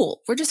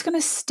cool, we're just going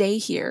to stay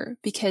here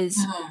because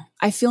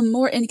I feel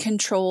more in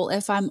control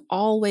if I'm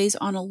always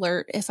on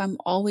alert, if I'm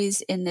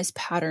always in this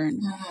pattern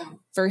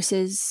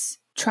versus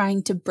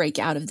trying to break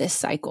out of this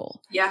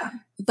cycle. Yeah.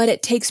 But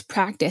it takes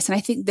practice. And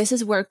I think this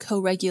is where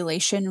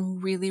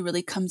co-regulation really,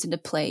 really comes into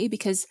play,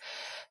 because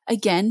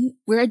again,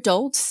 we're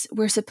adults.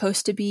 We're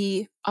supposed to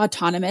be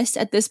autonomous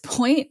at this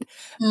point.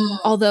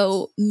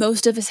 Although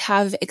most of us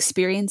have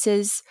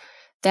experiences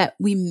that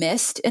we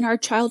missed in our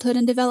childhood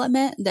and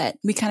development that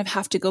we kind of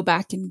have to go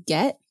back and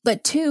get.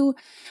 But two,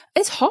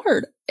 it's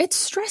hard. It's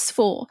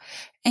stressful.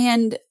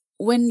 And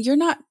when you're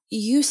not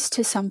used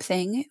to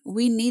something,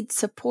 we need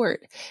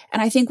support.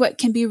 And I think what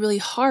can be really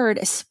hard,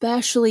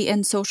 especially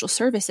in social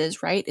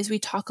services, right, is we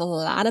talk a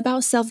lot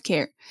about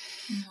self-care.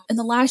 In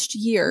the last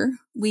year,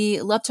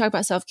 we love to talk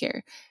about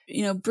self-care.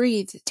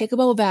 Breathe, take a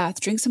bubble bath,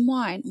 drink some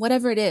wine,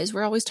 whatever it is.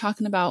 We're always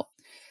talking about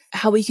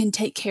how we can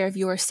take care of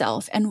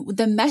yourself. And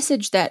the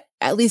message that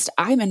at least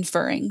I'm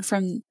inferring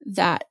from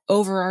that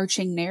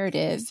overarching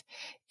narrative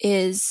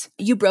is,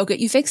 you broke it,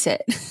 you fix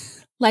it.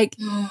 Like,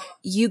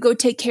 you go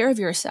take care of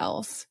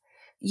yourself.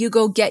 You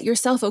go get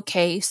yourself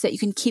okay so that you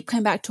can keep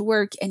coming back to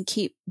work and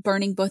keep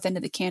burning both ends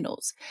of the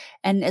candles.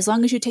 And as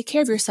long as you take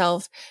care of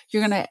yourself,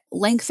 you're going to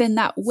lengthen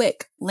that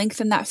wick,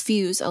 lengthen that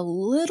fuse a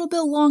little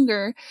bit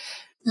longer.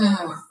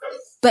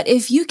 But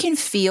if you can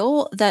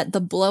feel that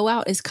the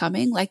blowout is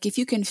coming, like if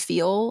you can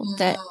feel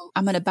that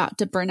I'm about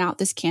to burn out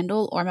this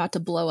candle or I'm about to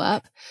blow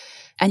up,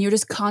 and you're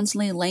just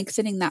constantly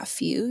lengthening that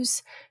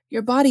fuse,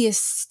 your body is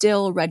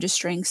still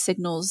registering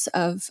signals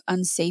of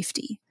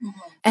unsafety.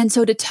 And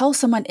so to tell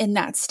someone in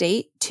that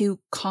state to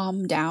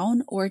calm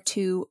down or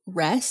to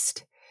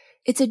rest,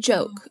 it's a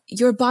joke.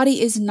 Your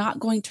body is not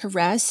going to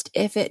rest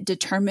if it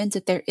determines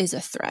that there is a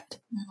threat.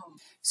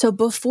 So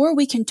before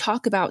we can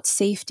talk about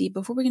safety,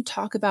 before we can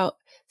talk about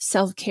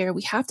self-care,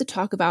 we have to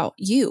talk about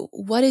you.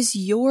 What is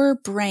your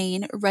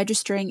brain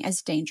registering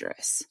as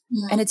dangerous?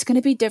 And it's going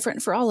to be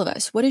different for all of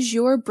us. What is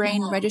your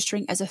brain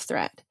registering as a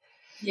threat?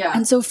 Yeah.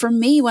 And so for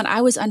me, when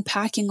I was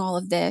unpacking all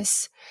of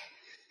this,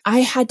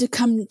 I had to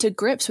come to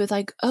grips with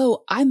like,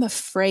 oh, I'm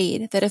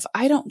afraid that if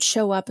I don't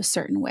show up a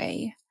certain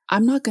way,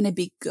 I'm not going to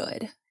be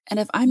good. And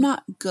if I'm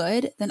not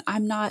good, then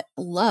I'm not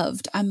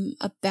loved. I'm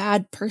a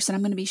bad person.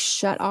 I'm going to be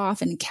shut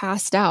off and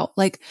cast out.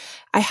 Like,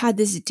 I had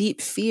this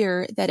deep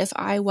fear that if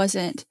I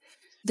wasn't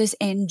this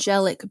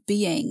angelic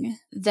being,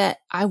 that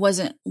I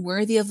wasn't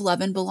worthy of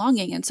love and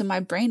belonging. And so my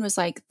brain was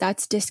like,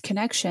 that's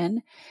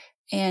disconnection.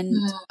 And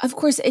of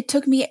course, it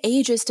took me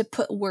ages to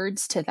put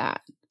words to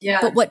that. Yeah.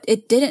 But what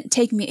it didn't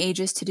take me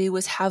ages to do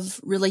was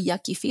have really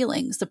yucky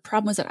feelings. The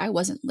problem was that I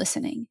wasn't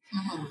listening.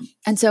 Mm-hmm.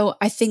 And so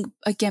I think,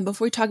 again,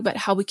 before we talk about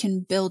how we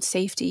can build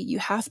safety, you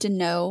have to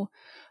know,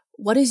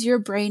 what is your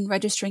brain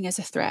registering as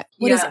a threat?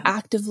 What is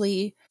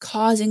actively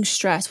causing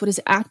stress? What is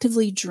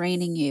actively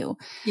draining you?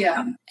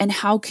 Yeah. And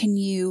how can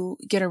you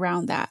get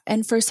around that?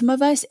 And for some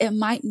of us, it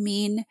might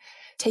mean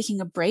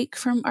taking a break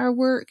from our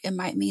work. It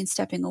might mean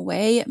stepping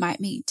away. It might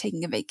mean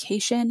taking a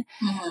vacation.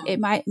 Mm-hmm. It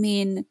might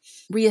mean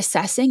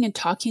reassessing and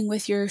talking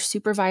with your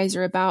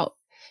supervisor about,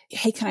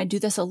 hey, can I do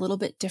this a little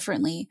bit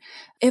differently?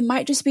 It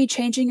might just be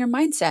changing your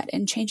mindset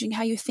and changing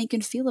how you think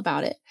and feel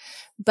about it.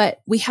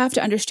 But we have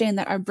to understand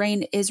that our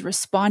brain is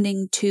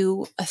responding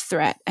to a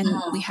threat, and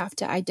we have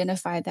to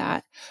identify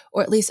that,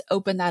 or at least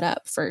open that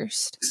up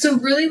first. So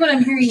really what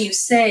I'm hearing you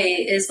say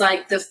is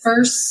like the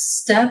first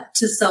step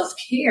to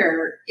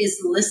self-care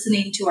is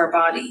listening to our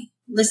body,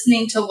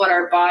 listening to what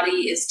our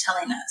body is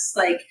telling us,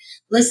 like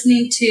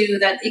listening to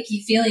that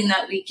icky feeling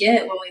that we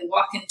get when we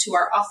walk into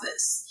our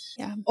office.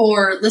 Yeah.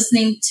 Or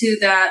listening to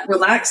that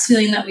relaxed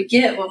feeling that we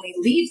get when we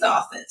leave the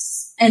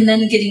office, and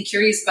then getting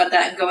curious about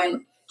that and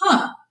going,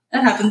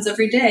 that happens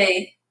every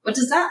day. What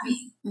does that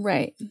mean?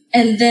 Right.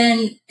 And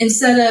then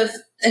instead of,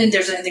 and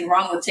there's anything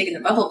wrong with taking a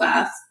bubble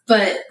bath,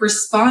 but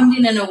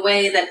responding in a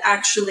way that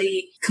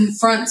actually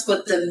confronts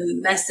what the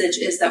message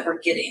is that we're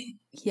getting.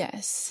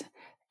 Yes.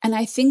 And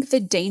I think the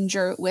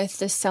danger with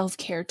the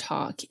self-care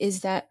talk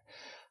is that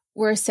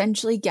we're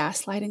essentially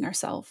gaslighting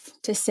ourselves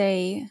to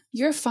say,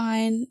 you're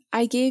fine.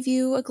 I gave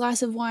you a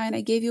glass of wine.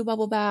 I gave you a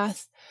bubble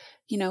bath.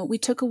 We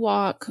took a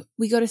walk.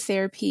 We go to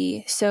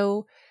therapy.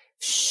 So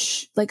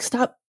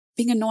stop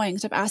being annoying.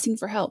 Stop asking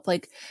for help.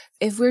 Like,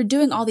 if we're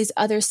doing all these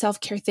other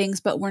self-care things,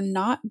 but we're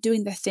not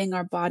doing the thing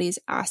our body is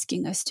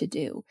asking us to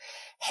do.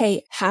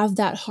 Hey, have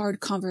that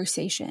hard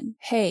conversation.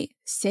 Hey,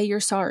 say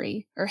you're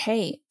sorry. Or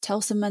hey,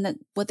 tell someone that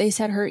what they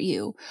said hurt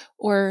you.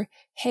 Or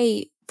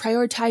hey,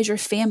 prioritize your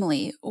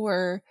family,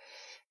 or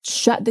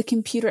shut the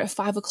computer at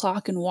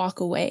 5:00 and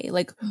walk away.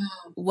 Like,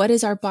 what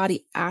is our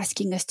body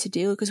asking us to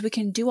do? Because we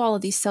can do all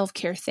of these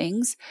self-care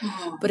things,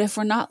 but if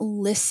we're not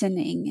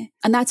listening,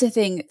 and that's the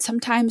thing,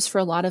 sometimes for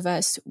a lot of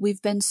us,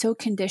 we've been so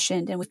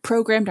conditioned and we've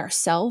programmed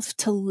ourselves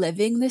to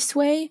living this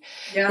way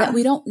that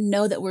we don't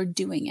know that we're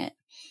doing it.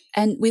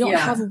 And we don't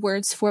have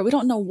words for it. We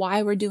don't know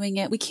why we're doing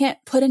it. We can't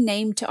put a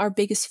name to our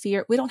biggest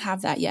fear. We don't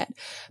have that yet.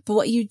 But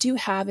what you do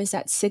have is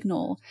that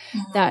signal,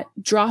 that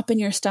drop in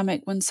your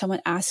stomach when someone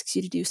asks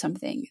you to do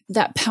something,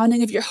 that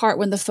pounding of your heart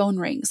when the phone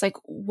rings. Like,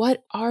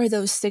 what are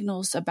those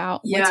signals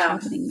about what's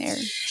happening there?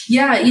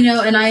 Yeah,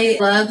 and I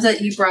love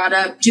that you brought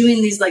up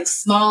doing these like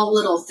small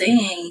little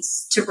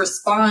things to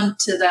respond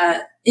to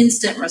that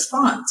instant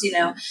response,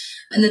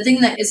 And the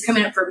thing that is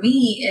coming up for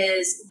me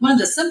is one of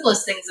the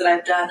simplest things that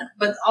I've done,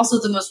 but also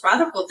the most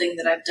radical thing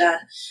that I've done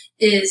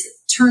is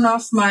turn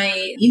off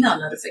my email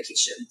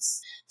notifications.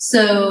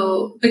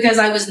 So, because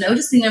I was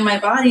noticing in my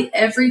body,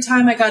 every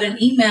time I got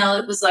an email,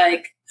 it was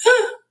like,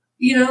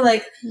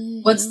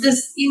 what's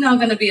this email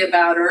going to be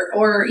about?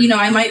 Or,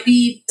 I might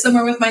be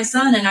somewhere with my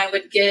son and I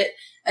would get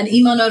an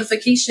email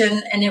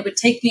notification and it would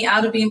take me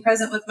out of being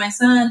present with my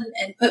son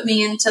and put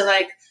me into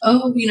like,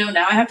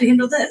 now I have to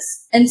handle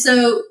this. And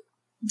so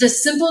the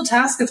simple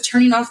task of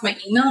turning off my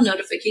email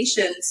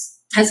notifications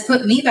has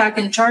put me back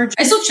in charge.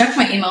 I still check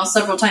my email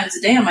several times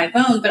a day on my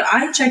phone, but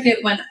I check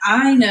it when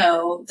I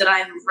know that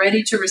I'm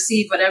ready to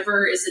receive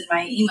whatever is in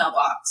my email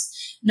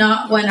box,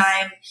 not when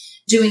I'm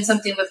doing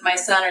something with my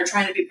son or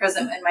trying to be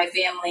present in my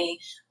family,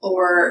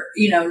 or,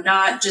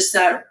 not just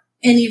at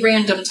any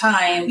random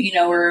time,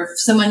 or if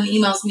someone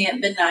emails me at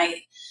midnight.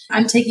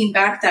 I'm taking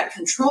back that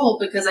control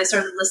because I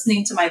started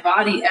listening to my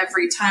body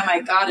every time I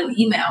got an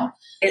email.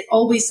 It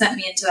always sent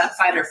me into that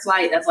fight or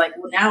flight of like,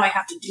 well, now I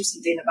have to do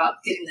something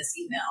about getting this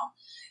email.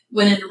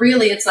 When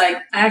really it's like,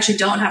 I actually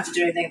don't have to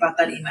do anything about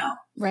that email.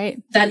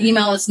 Right. That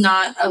email is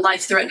not a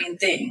life-threatening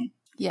thing.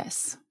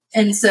 Yes.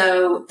 And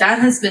so that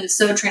has been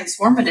so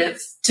transformative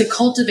to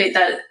cultivate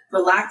that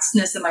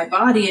relaxedness in my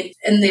body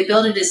and the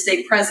ability to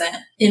stay present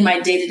in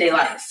my day-to-day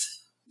life.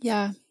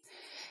 Yeah.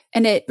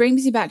 And it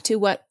brings me back to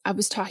what I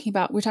was talking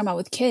about. We're talking about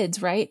with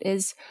kids, right?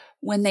 Is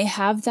when they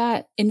have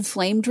that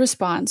inflamed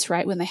response,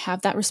 right? When they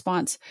have that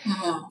response,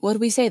 what do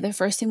we say? The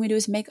first thing we do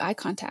is make eye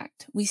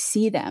contact. We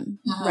see them,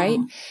 right?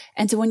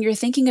 And so when you're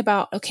thinking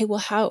about, so I'm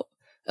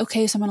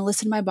going to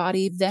listen to my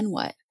body, then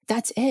what?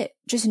 That's it.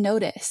 Just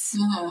notice.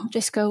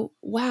 Just go,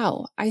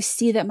 wow, I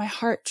see that my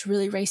heart's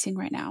really racing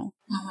right now.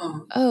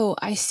 Oh,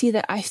 I see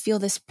that I feel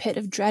this pit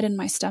of dread in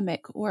my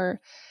stomach, or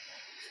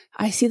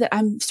I see that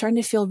I'm starting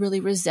to feel really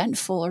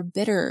resentful or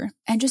bitter.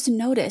 And just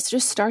notice,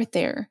 just start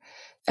there.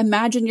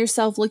 Imagine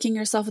yourself looking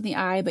yourself in the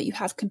eye, but you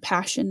have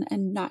compassion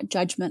and not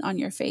judgment on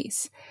your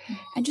face.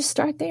 And just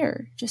start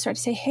there. Just start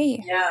to say,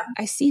 hey,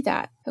 I see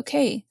that.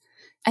 Okay.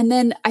 And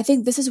then I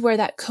think this is where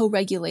that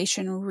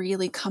co-regulation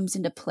really comes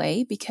into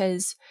play,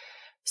 because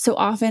So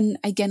often,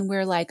 again,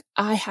 we're like,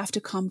 I have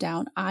to calm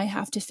down. I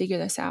have to figure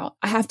this out.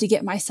 I have to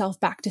get myself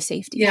back to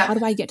safety. Yeah. How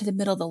do I get to the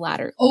middle of the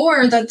ladder?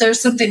 Or that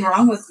there's something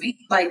wrong with me.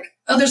 Like,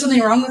 oh, there's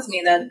something wrong with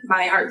me that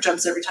my heart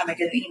jumps every time I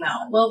get an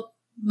email. Well,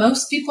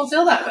 most people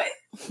feel that way.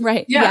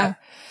 Right. Yeah.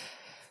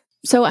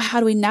 So how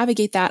do we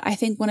navigate that? I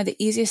think one of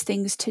the easiest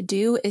things to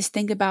do is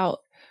think about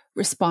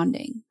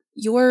responding.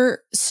 Your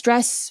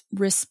stress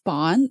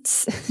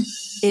response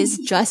is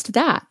just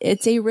that.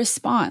 It's a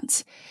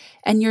response.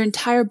 And your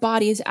entire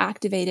body is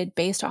activated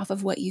based off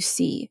of what you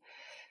see.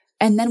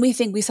 And then we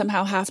think we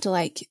somehow have to,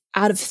 like,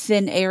 out of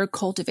thin air,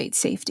 cultivate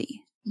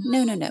safety.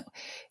 No.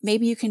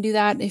 Maybe you can do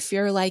that if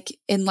you're like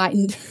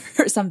enlightened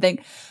or something.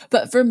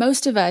 But for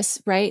most of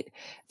us, right,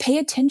 pay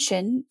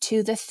attention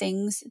to the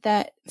things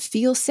that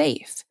feel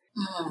safe.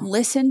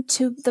 Listen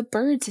to the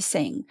birds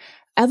sing.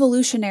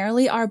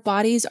 Evolutionarily, our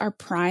bodies are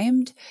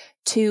primed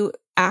to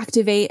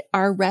activate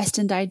our rest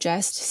and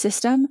digest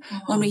system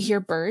when we hear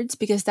birds,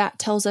 because that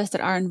tells us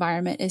that our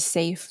environment is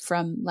safe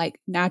from like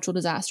natural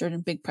disaster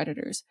and big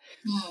predators.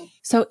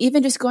 So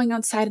even just going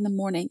outside in the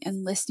morning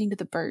and listening to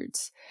the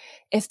birds,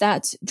 if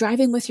that's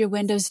driving with your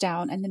windows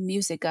down and the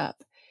music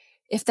up,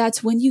 if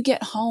that's when you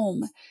get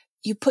home,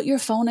 you put your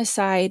phone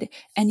aside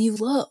and you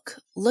look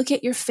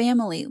at your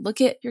family,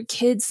 look at your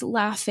kids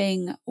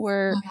laughing,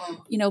 or,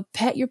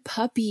 pet your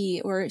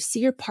puppy, or see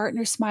your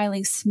partner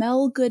smiling,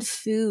 smell good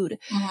food,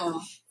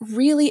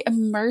 really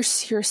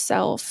immerse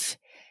yourself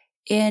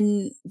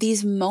in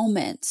these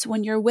moments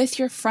when you're with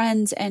your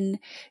friends and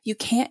you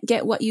can't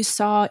get what you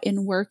saw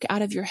in work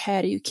out of your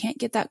head, or you can't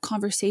get that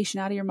conversation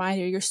out of your mind,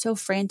 or you're so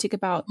frantic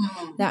about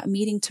that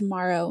meeting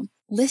tomorrow.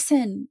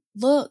 Listen,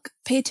 look,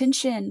 pay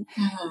attention,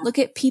 look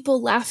at people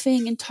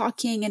laughing and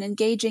talking and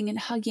engaging and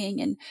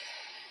hugging, and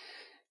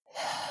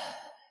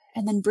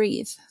then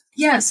breathe.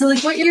 Yeah. So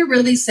like what you're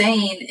really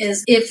saying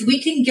is, if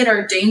we can get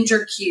our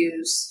danger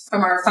cues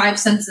from our five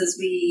senses,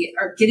 we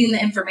are getting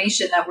the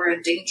information that we're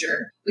in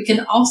danger. We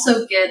can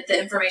also get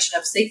the information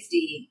of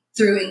safety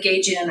through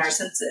engaging in our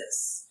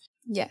senses.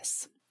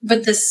 Yes.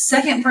 But the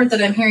second part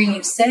that I'm hearing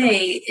you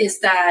say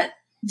is that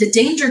the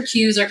danger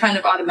cues are kind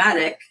of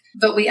automatic,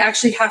 but we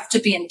actually have to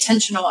be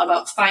intentional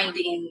about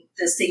finding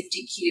the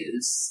safety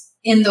cues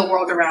in the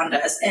world around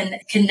us and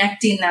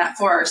connecting that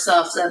for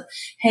ourselves of,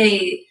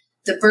 hey,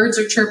 the birds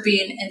are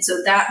chirping, and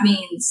so that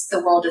means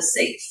the world is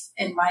safe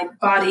and my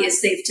body is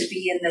safe to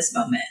be in this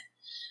moment.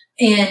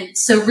 And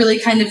so really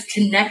kind of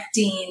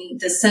connecting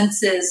the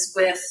senses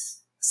with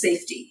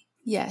safety.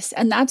 Yes.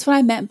 And that's what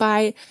I meant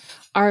by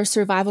our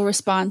survival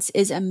response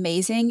is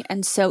amazing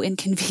and so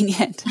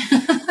inconvenient.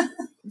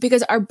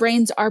 Because our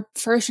brains are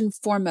first and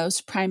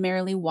foremost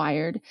primarily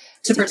wired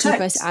to keep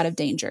us out of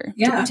danger,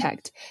 to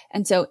protect.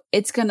 And so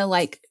it's going to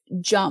like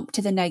jump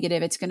to the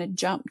negative. It's going to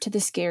jump to the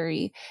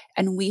scary.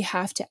 And we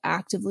have to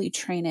actively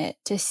train it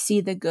to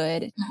see the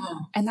good.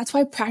 And that's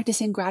why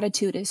practicing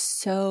gratitude is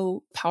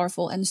so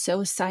powerful and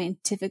so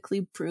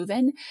scientifically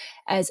proven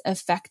as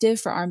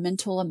effective for our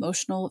mental,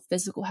 emotional,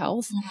 physical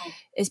health,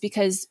 is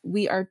because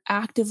we are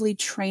actively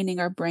training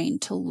our brain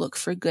to look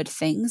for good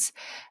things.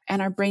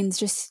 And our brains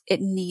just,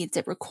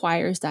 it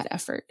requires that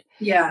effort.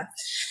 Yeah.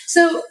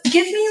 So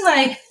give me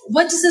like,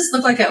 what does this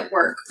look like at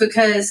work?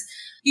 Because,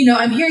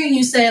 I'm hearing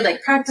you say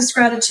like practice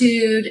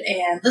gratitude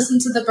and listen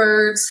to the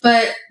birds,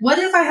 but what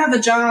if I have a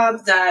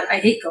job that I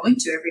hate going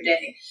to every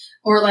day?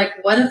 Or like,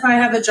 what if I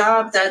have a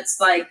job that's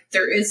like,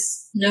 there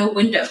is no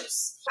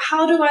windows?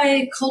 How do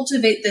I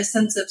cultivate this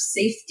sense of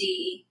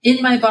safety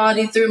in my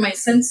body through my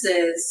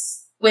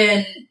senses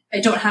when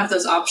I don't have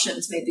those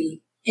options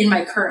maybe in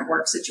my current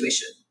work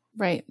situation?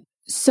 Right.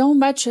 So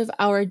much of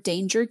our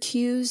danger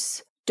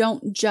cues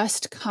don't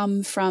just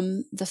come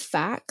from the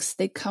facts.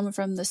 They come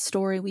from the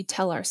story we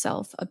tell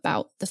ourselves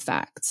about the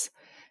facts.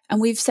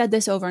 And we've said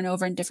this over and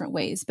over in different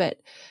ways. But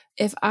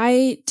if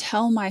I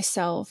tell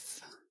myself,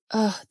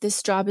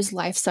 this job is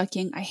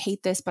life-sucking, I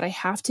hate this, but I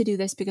have to do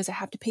this because I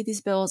have to pay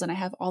these bills and I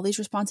have all these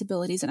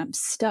responsibilities and I'm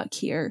stuck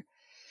here.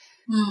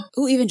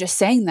 Ooh, even just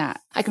saying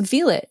that, I can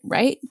feel it,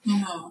 right?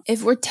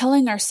 If we're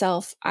telling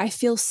ourselves, I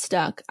feel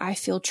stuck, I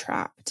feel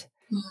trapped,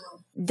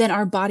 then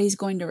our body's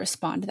going to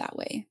respond that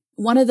way.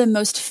 One of the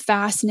most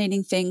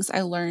fascinating things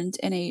I learned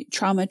in a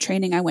trauma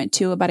training I went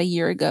to about a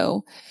year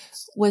ago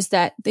was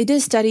that they did a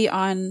study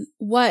on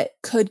what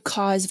could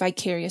cause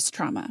vicarious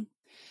trauma.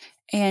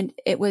 And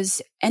it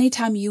was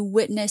anytime you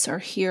witness or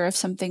hear of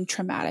something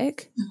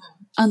traumatic,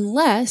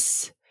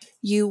 unless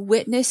you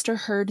witnessed or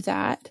heard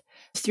that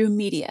through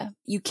media,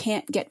 you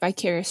can't get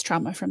vicarious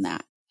trauma from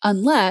that.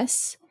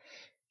 Unless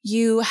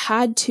you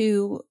had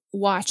to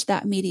watch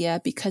that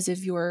media because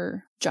of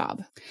your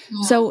job.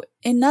 So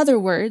in other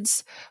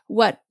words,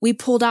 what we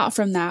pulled out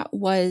from that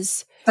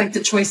was like the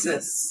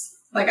choices.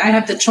 Like I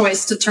have the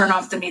choice to turn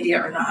off the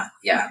media or not.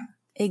 Yeah.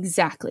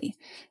 Exactly.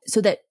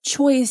 So that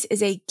choice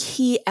is a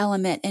key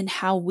element in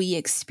how we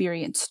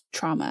experience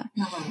trauma,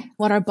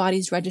 what our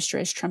bodies register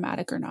as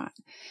traumatic or not.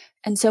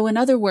 And so in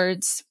other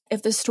words,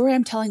 if the story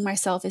I'm telling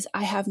myself is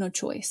I have no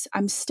choice,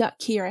 I'm stuck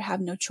here, I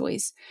have no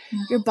choice,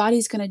 your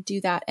body's going to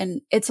do that.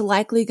 And it's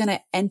likely going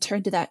to enter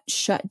into that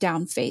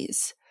shutdown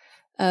phase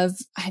of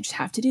I just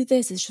have to do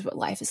this. It's just what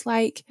life is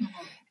like.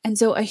 And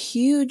so a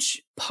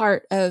huge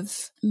part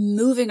of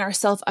moving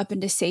ourselves up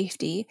into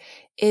safety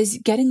is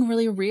getting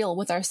really real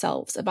with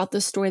ourselves about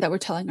the story that we're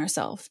telling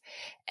ourselves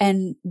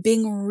and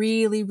being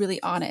really,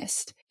 really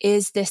honest.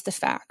 Is this the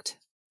fact?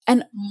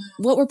 And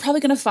what we're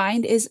probably going to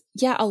find is,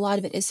 yeah, a lot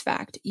of it is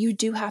fact. You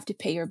do have to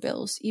pay your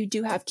bills. You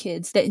do have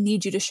kids that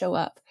need you to show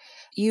up.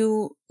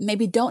 You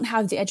maybe don't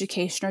have the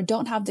education or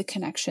don't have the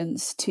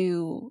connections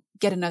to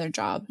get another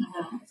job.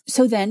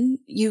 So then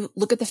you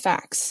look at the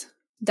facts.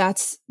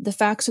 That's the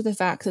facts are the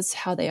facts. That's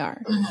how they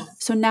are.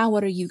 So now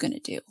what are you going to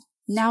do?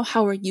 Now,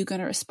 how are you going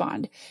to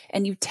respond?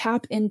 And you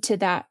tap into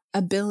that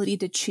ability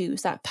to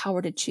choose, that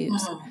power to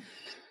choose.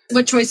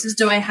 What choices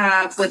do I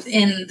have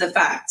within the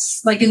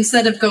facts? Like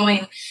instead of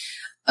going,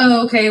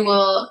 oh, okay,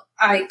 well,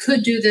 I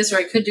could do this or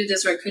I could do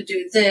this or I could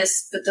do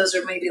this, but those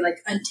are maybe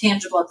like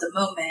untangible at the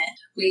moment.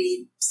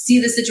 We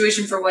see the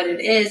situation for what it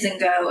is and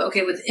go,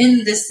 okay,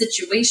 within this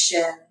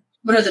situation,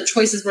 what are the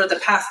choices? What are the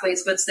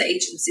pathways? What's the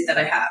agency that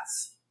I have?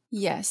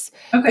 Yes.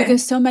 Okay.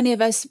 Because so many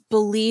of us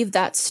believe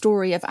that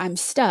story of I'm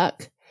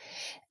stuck.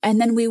 And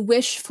then we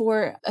wish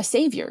for a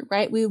savior,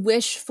 right? We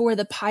wish for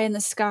the pie in the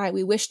sky.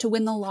 We wish to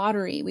win the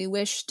lottery. We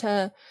wish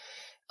to,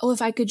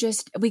 if I could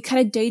just, we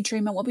kind of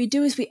daydream. And what we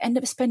do is we end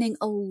up spending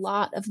a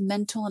lot of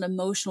mental and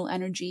emotional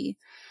energy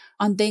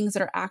on things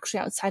that are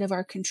actually outside of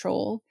our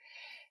control.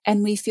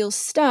 And we feel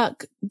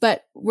stuck,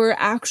 but we're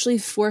actually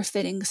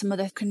forfeiting some of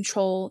the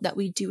control that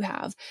we do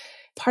have.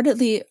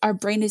 Partly our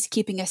brain is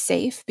keeping us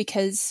safe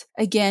because,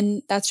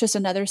 again, that's just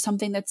another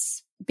something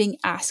that's being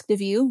asked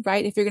of you,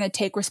 right? If you're going to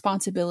take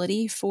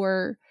responsibility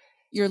for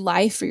your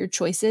life or your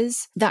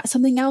choices, that's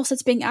something else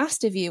that's being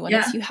asked of you. And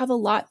if you have a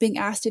lot being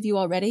asked of you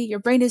already, your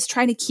brain is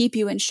trying to keep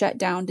you in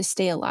shutdown to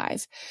stay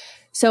alive.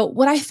 So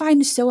what I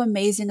find so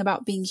amazing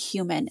about being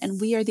human, and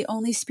we are the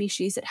only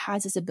species that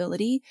has this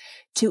ability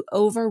to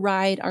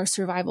override our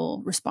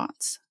survival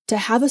response. To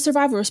have a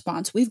survival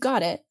response, we've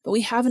got it, but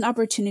we have an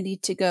opportunity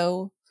to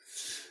go,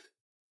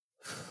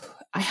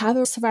 I have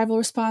a survival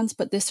response,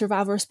 but this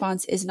survival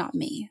response is not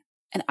me.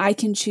 And I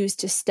can choose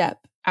to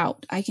step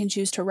out. I can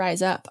choose to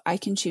rise up. I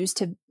can choose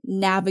to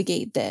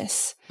navigate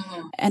this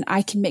and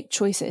I can make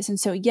choices. And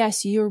so,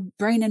 yes, your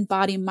brain and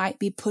body might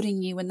be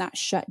putting you in that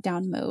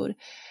shutdown mode,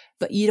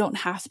 but you don't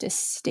have to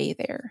stay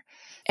there.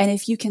 And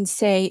if you can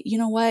say, you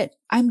know what,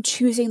 I'm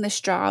choosing this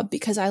job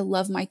because I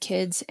love my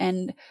kids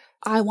and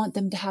I want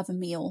them to have a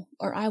meal,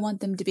 or I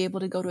want them to be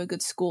able to go to a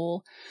good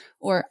school,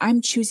 or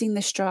I'm choosing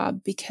this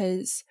job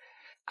because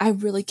I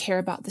really care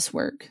about this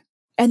work.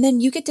 And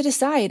then you get to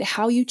decide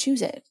how you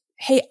choose it.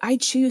 Hey, I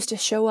choose to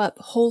show up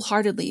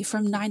wholeheartedly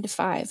from 9 to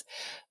 5,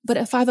 but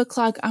at 5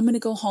 o'clock, I'm going to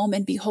go home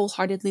and be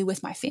wholeheartedly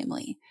with my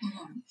family.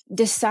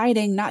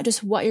 Deciding not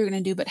just what you're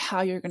going to do, but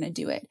how you're going to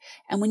do it.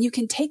 And when you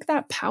can take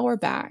that power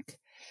back,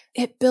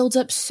 it builds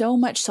up so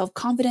much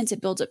self-confidence. It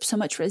builds up so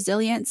much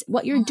resilience.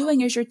 What you're doing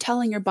is you're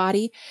telling your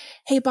body,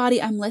 hey,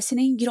 body, I'm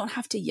listening. You don't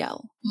have to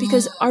yell,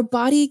 because our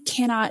body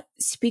cannot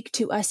speak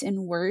to us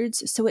in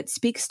words. So it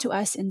speaks to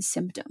us in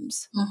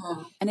symptoms.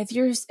 And if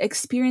you're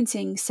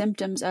experiencing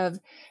symptoms of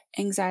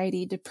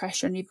anxiety,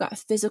 depression, you've got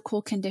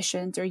physical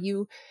conditions, or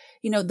you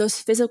know, those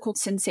physical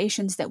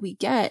sensations that we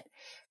get,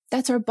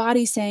 that's our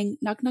body saying,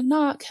 knock, knock,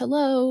 knock,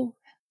 hello.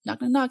 Knock,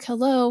 knock, knock,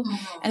 hello.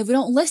 And if we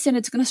don't listen,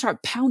 it's going to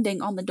start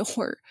pounding on the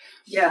door.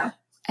 Yeah.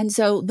 And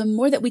so the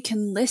more that we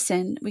can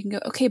listen, we can go,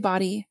 okay,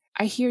 body,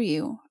 I hear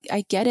you.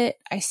 I get it.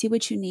 I see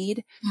what you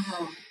need.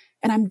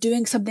 And I'm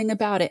doing something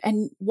about it.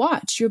 And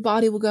watch, your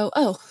body will go,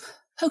 oh,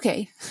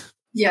 okay.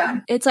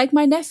 Yeah. It's like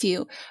my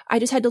nephew. I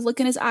just had to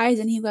look in his eyes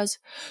and he goes,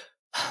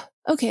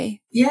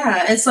 okay.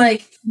 Yeah. It's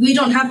like, we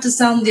don't have to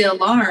sound the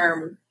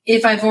alarm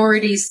if I've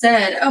already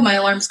said, oh, my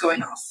alarm's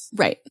going off.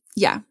 Right.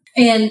 Yeah.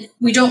 And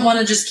we don't want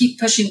to just keep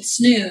pushing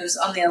snooze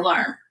on the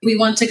alarm. We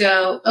want to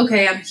go,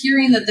 okay, I'm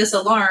hearing that this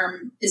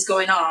alarm is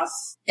going off.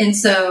 And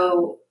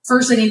so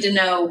first I need to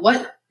know,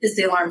 what is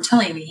the alarm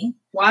telling me?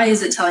 Why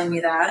is it telling me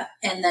that?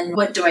 And then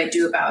what do I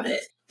do about it?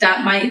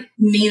 That might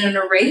mean an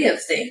array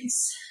of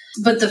things.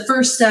 But the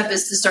first step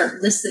is to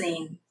start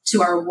listening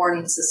to our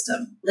warning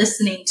system,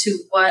 listening to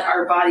what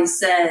our body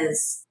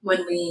says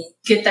when we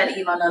get that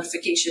email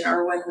notification,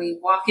 or when we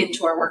walk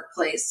into our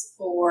workplace,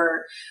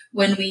 or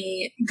when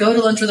we go to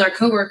lunch with our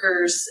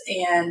coworkers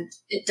and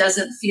it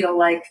doesn't feel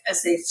like a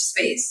safe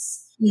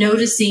space.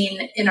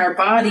 Noticing in our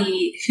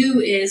body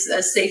who is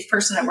a safe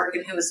person at work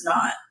and who is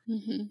not,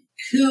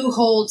 who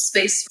holds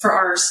space for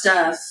our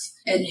stuff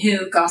and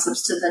who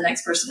gossips to the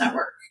next person at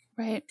work.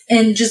 Right.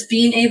 And just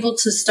being able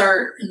to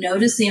start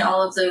noticing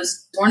all of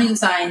those warning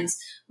signs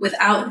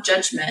without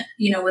judgment,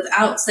 you know,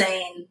 without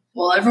saying,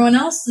 well, everyone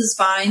else is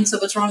fine, so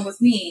what's wrong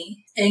with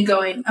me? And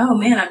going, oh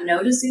man, I'm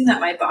noticing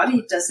that my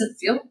body doesn't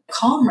feel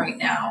calm right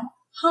now.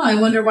 I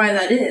wonder why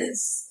that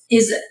is.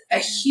 is a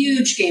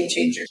huge game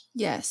changer.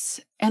 Yes.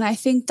 And I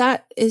think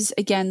that is,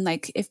 again,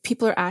 like if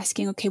people are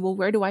asking, okay, well,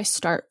 where do I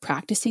start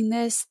practicing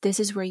this? This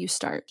is where you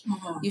start.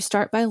 You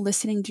start by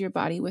listening to your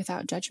body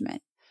without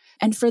judgment.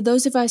 And for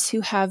those of us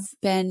who have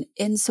been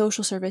in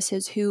social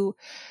services, who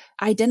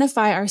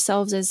identify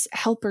ourselves as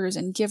helpers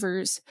and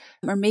givers,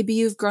 or maybe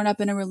you've grown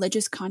up in a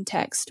religious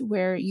context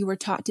where you were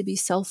taught to be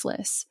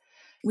selfless,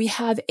 we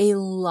have a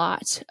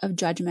lot of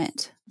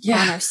judgment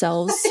on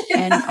ourselves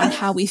and on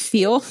how we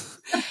feel.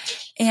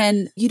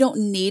 And you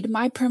don't need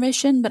my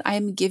permission, but I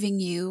am giving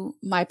you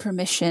my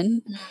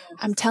permission.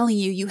 I'm telling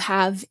you, you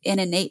have an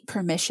innate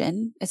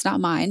permission. It's not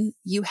mine.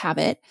 You have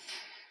it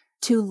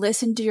to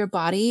listen to your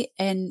body.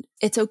 And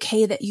it's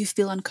okay that you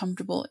feel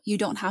uncomfortable. You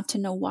don't have to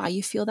know why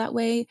you feel that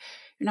way.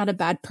 You're not a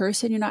bad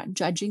person. You're not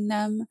judging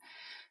them.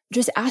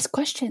 Just ask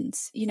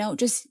questions,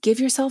 just give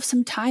yourself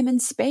some time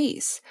and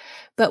space.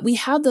 But we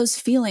have those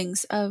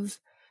feelings of,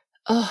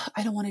 oh,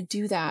 I don't want to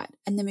do that.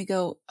 And then we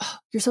go, oh,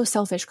 you're so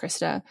selfish,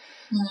 Krista.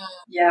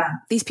 Yeah.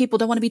 These people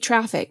don't want to be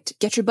trafficked.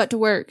 Get your butt to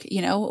work,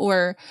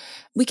 or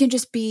we can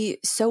just be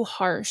so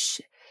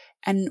harsh.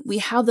 And we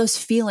have those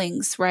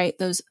feelings, right?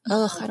 Those,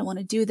 oh, I don't want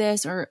to do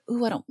this, or,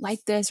 oh, I don't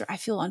like this, or I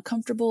feel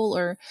uncomfortable,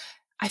 or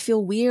I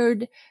feel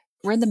weird.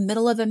 We're in the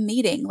middle of a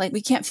meeting. Like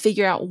we can't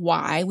figure out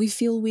why we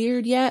feel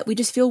weird yet. We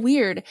just feel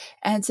weird.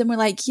 And then we're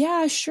like,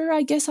 yeah, sure.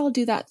 I guess I'll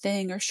do that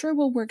thing, or sure,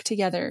 we'll work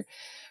together.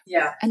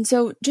 Yeah. And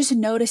so just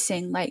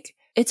noticing, like,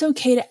 it's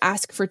okay to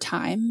ask for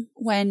time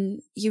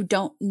when you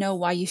don't know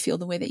why you feel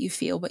the way that you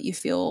feel, but you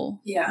feel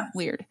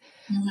weird.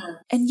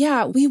 And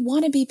we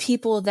want to be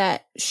people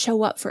that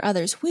show up for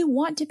others. We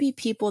want to be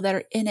people that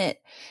are in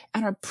it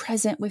and are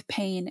present with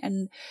pain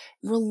and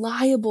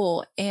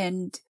reliable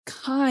and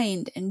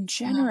kind and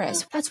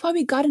generous. That's why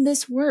we got in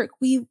this work.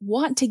 We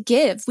want to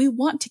give.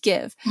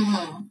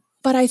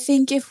 But I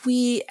think if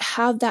we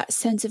have that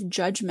sense of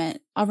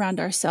judgment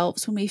around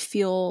ourselves, when we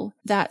feel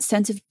that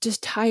sense of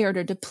just tired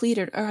or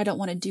depleted, or I don't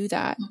want to do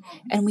that,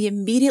 and we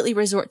immediately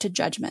resort to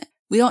judgment,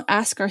 we don't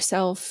ask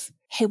ourselves,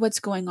 hey, what's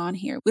going on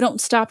here? We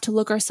don't stop to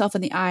look ourselves in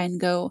the eye and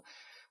go,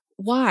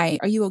 why?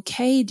 Are you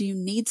okay? Do you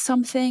need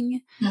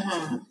something?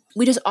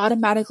 We just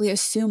automatically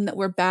assume that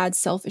we're bad,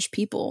 selfish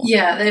people.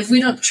 Yeah, if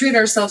we don't treat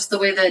ourselves the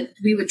way that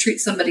we would treat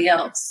somebody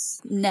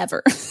else.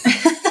 Never.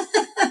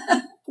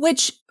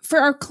 Which for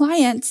our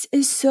clients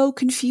is so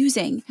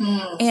confusing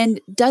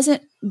and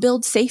doesn't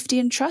build safety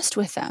and trust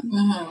with them.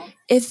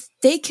 If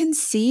they can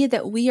see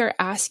that we are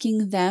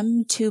asking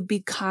them to be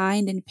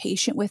kind and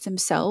patient with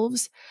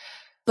themselves,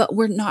 but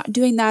we're not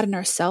doing that in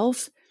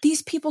ourselves,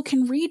 these people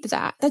can read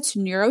that. That's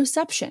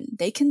neuroception.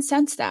 They can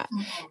sense that.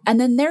 And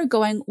then they're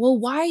going, well,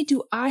 why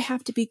do I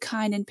have to be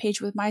kind and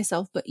patient with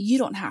myself, but you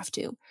don't have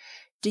to?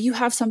 Do you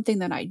have something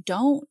that I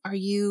don't? Are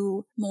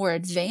you more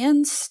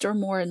advanced or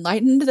more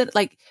enlightened?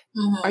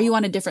 Are you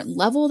on a different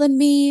level than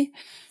me?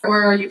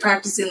 Or are you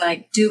practicing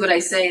do what I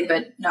say,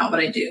 but not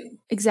what I do?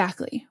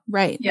 Exactly.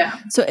 Right.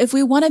 Yeah. So if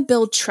we want to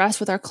build trust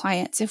with our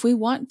clients, if we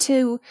want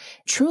to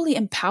truly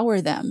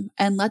empower them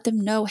and let them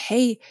know,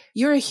 hey,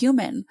 you're a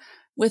human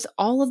with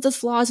all of the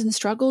flaws and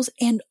struggles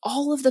and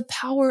all of the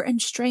power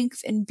and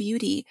strength and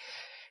beauty,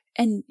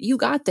 and you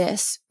got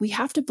this, we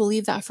have to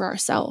believe that for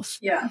ourselves.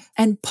 Yeah.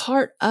 And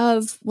part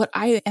of what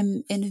I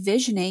am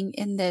envisioning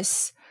in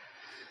this,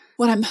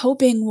 what I'm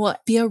hoping will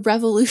be a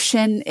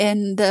revolution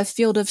in the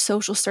field of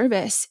social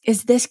service,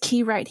 is this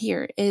key right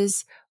here,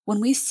 is when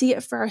we see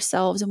it for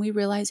ourselves and we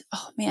realize,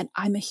 oh man,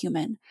 I'm a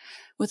human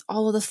with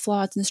all of the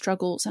flaws and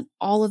struggles and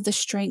all of the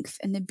strength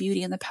and the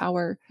beauty and the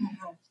power.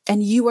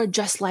 And you are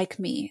just like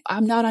me.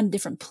 I'm not on a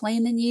different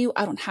plane than you.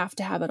 I don't have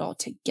to have it all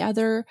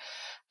together.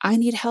 I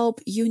need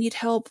help. You need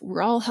help.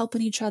 We're all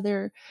helping each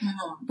other.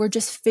 We're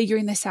just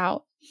figuring this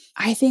out.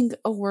 I think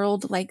a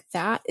world like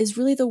that is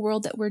really the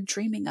world that we're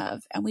dreaming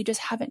of. And we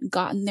just haven't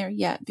gotten there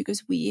yet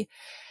because we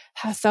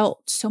have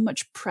felt so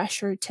much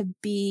pressure to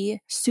be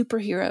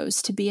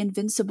superheroes, to be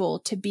invincible,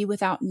 to be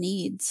without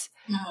needs.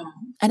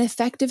 An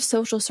effective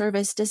social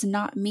service does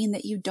not mean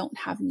that you don't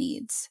have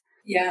needs.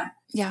 Yeah.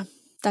 Yeah.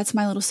 That's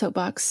my little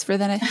soapbox for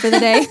the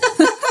day.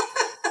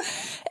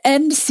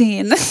 End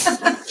scene.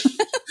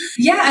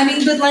 Yeah,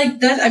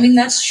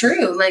 that's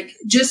true.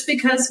 Just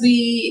because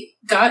we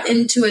got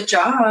into a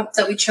job,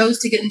 that we chose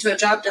to get into a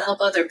job to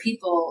help other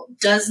people,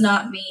 does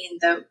not mean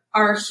that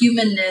our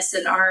humanness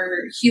and our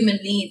human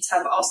needs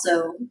have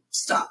also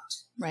stopped.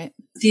 Right.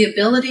 The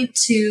ability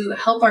to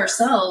help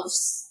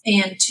ourselves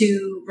and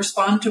to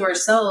respond to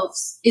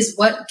ourselves is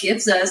what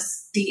gives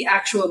us the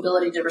actual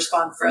ability to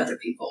respond for other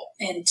people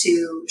and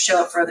to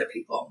show up for other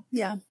people.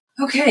 Yeah.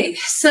 Okay,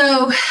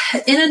 so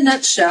in a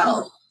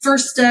nutshell,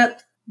 first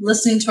step,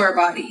 listening to our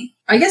body.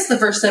 I guess the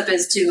first step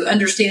is to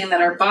understanding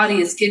that our body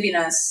is giving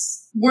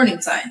us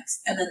warning signs.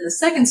 And then the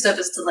second step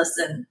is to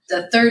listen.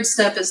 The third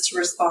step is to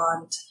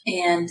respond.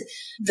 And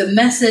the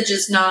message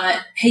is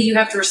not, hey, you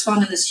have to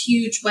respond in this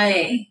huge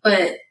way,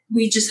 but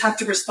we just have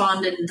to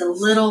respond in the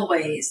little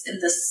ways, in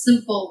the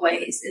simple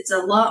ways. It's a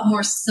lot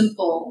more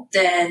simple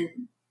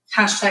than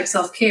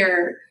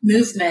 #self-care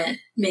movement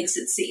makes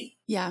it seem.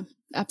 Yeah,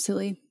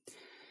 absolutely.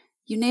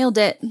 You nailed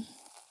it.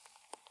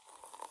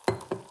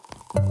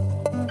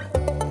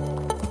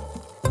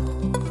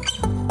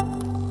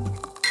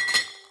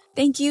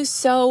 Thank you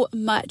so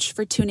much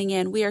for tuning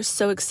in. We are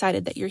so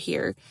excited that you're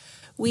here.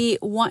 We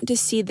want to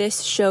see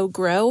this show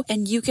grow,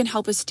 and you can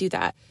help us do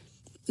that.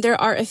 There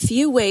are a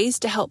few ways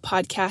to help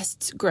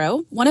podcasts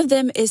grow. One of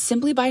them is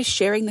simply by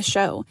sharing the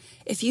show.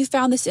 If you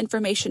found this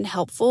information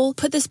helpful,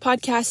 put this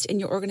podcast in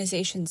your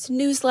organization's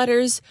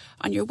newsletters,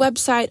 on your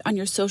website, on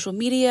your social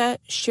media,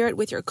 share it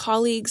with your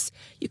colleagues.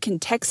 You can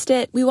text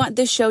it. We want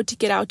this show to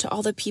get out to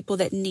all the people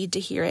that need to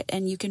hear it,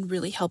 and you can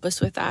really help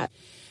us with that.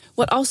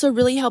 What also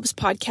really helps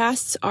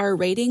podcasts are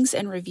ratings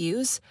and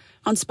reviews.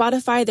 On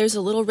Spotify, there's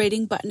a little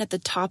rating button at the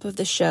top of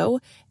the show,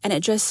 and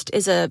it just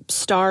is a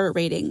star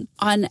rating.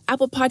 On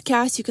Apple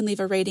Podcasts, you can leave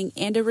a rating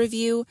and a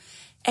review.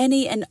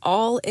 Any and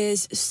all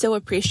is so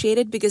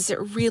appreciated because it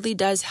really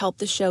does help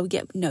the show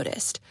get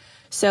noticed.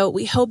 So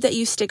we hope that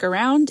you stick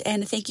around,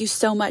 and thank you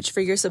so much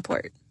for your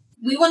support.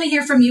 We want to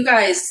hear from you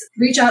guys.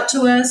 Reach out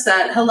to us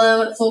at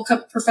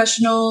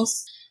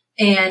hello@fullcupprofessionals.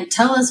 And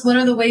tell us, what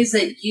are the ways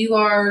that you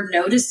are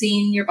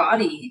noticing your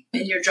body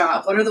in your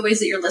job? What are the ways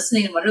that you're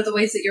listening? What are the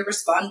ways that you're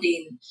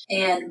responding?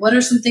 And what are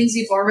some things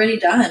you've already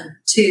done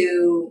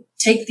to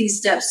take these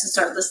steps to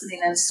start listening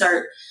and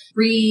start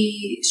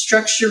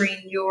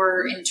restructuring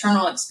your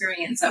internal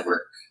experience at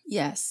work?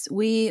 Yes,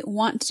 we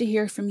want to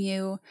hear from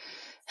you.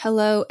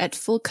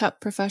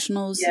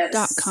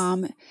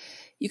 hello@fullcupprofessionals.com. Yes.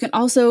 You can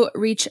also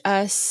reach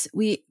us.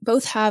 We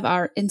both have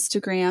our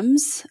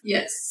Instagrams.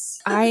 Yes.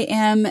 I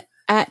am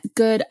at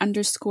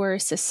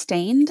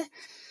good_sustained.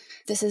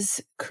 This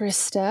is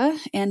Krista,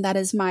 and that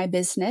is my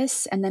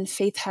business. And then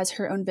Faith has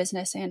her own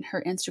business and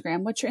her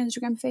Instagram. What's your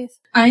Instagram, Faith?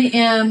 I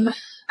am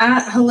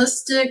at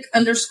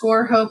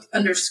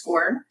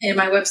holistic_hope_. And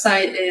my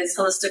website is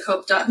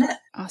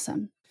holistichope.net.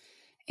 Awesome.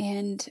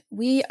 And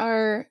we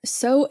are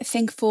so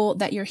thankful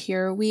that you're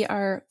here. We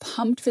are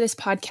pumped for this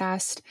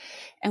podcast,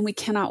 and we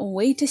cannot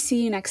wait to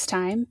see you next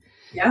time.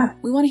 Yeah.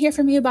 We want to hear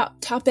from you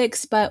about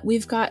topics, but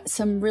we've got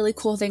some really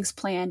cool things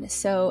planned.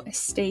 So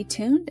stay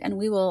tuned, and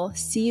we will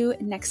see you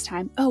next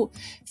time. Oh,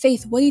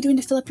 Faith, what are you doing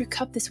to fill up your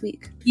cup this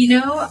week?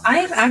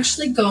 I'm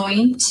actually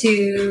going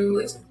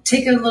to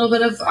take a little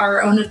bit of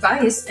our own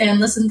advice and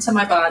listen to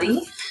my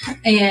body.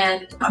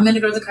 And I'm going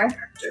to go to the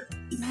chiropractor.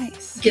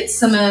 Nice. Get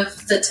some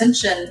of the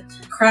tension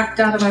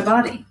cracked out of my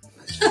body.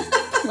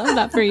 Love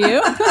that for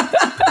you.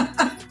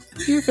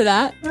 Here for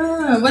that.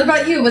 What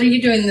about you? What are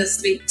you doing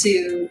this week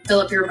to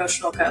fill up your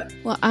emotional cup?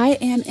 Well, I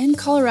am in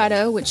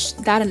Colorado, which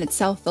that in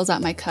itself fills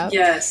out my cup.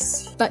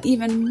 Yes. But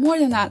even more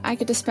than that, I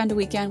get to spend a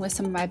weekend with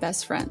some of my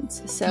best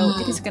friends. So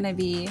it is going to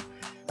be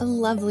a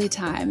lovely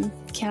time.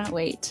 Cannot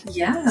wait.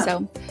 Yeah.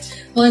 So,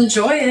 well,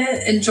 enjoy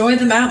it. Enjoy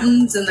the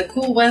mountains and the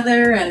cool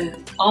weather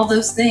and all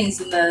those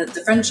things and the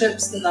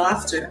friendships and the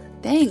laughter.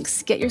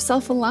 Thanks. Get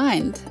yourself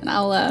aligned, and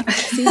I'll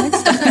see you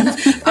next time.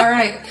 All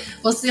right.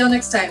 We'll see y'all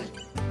next time.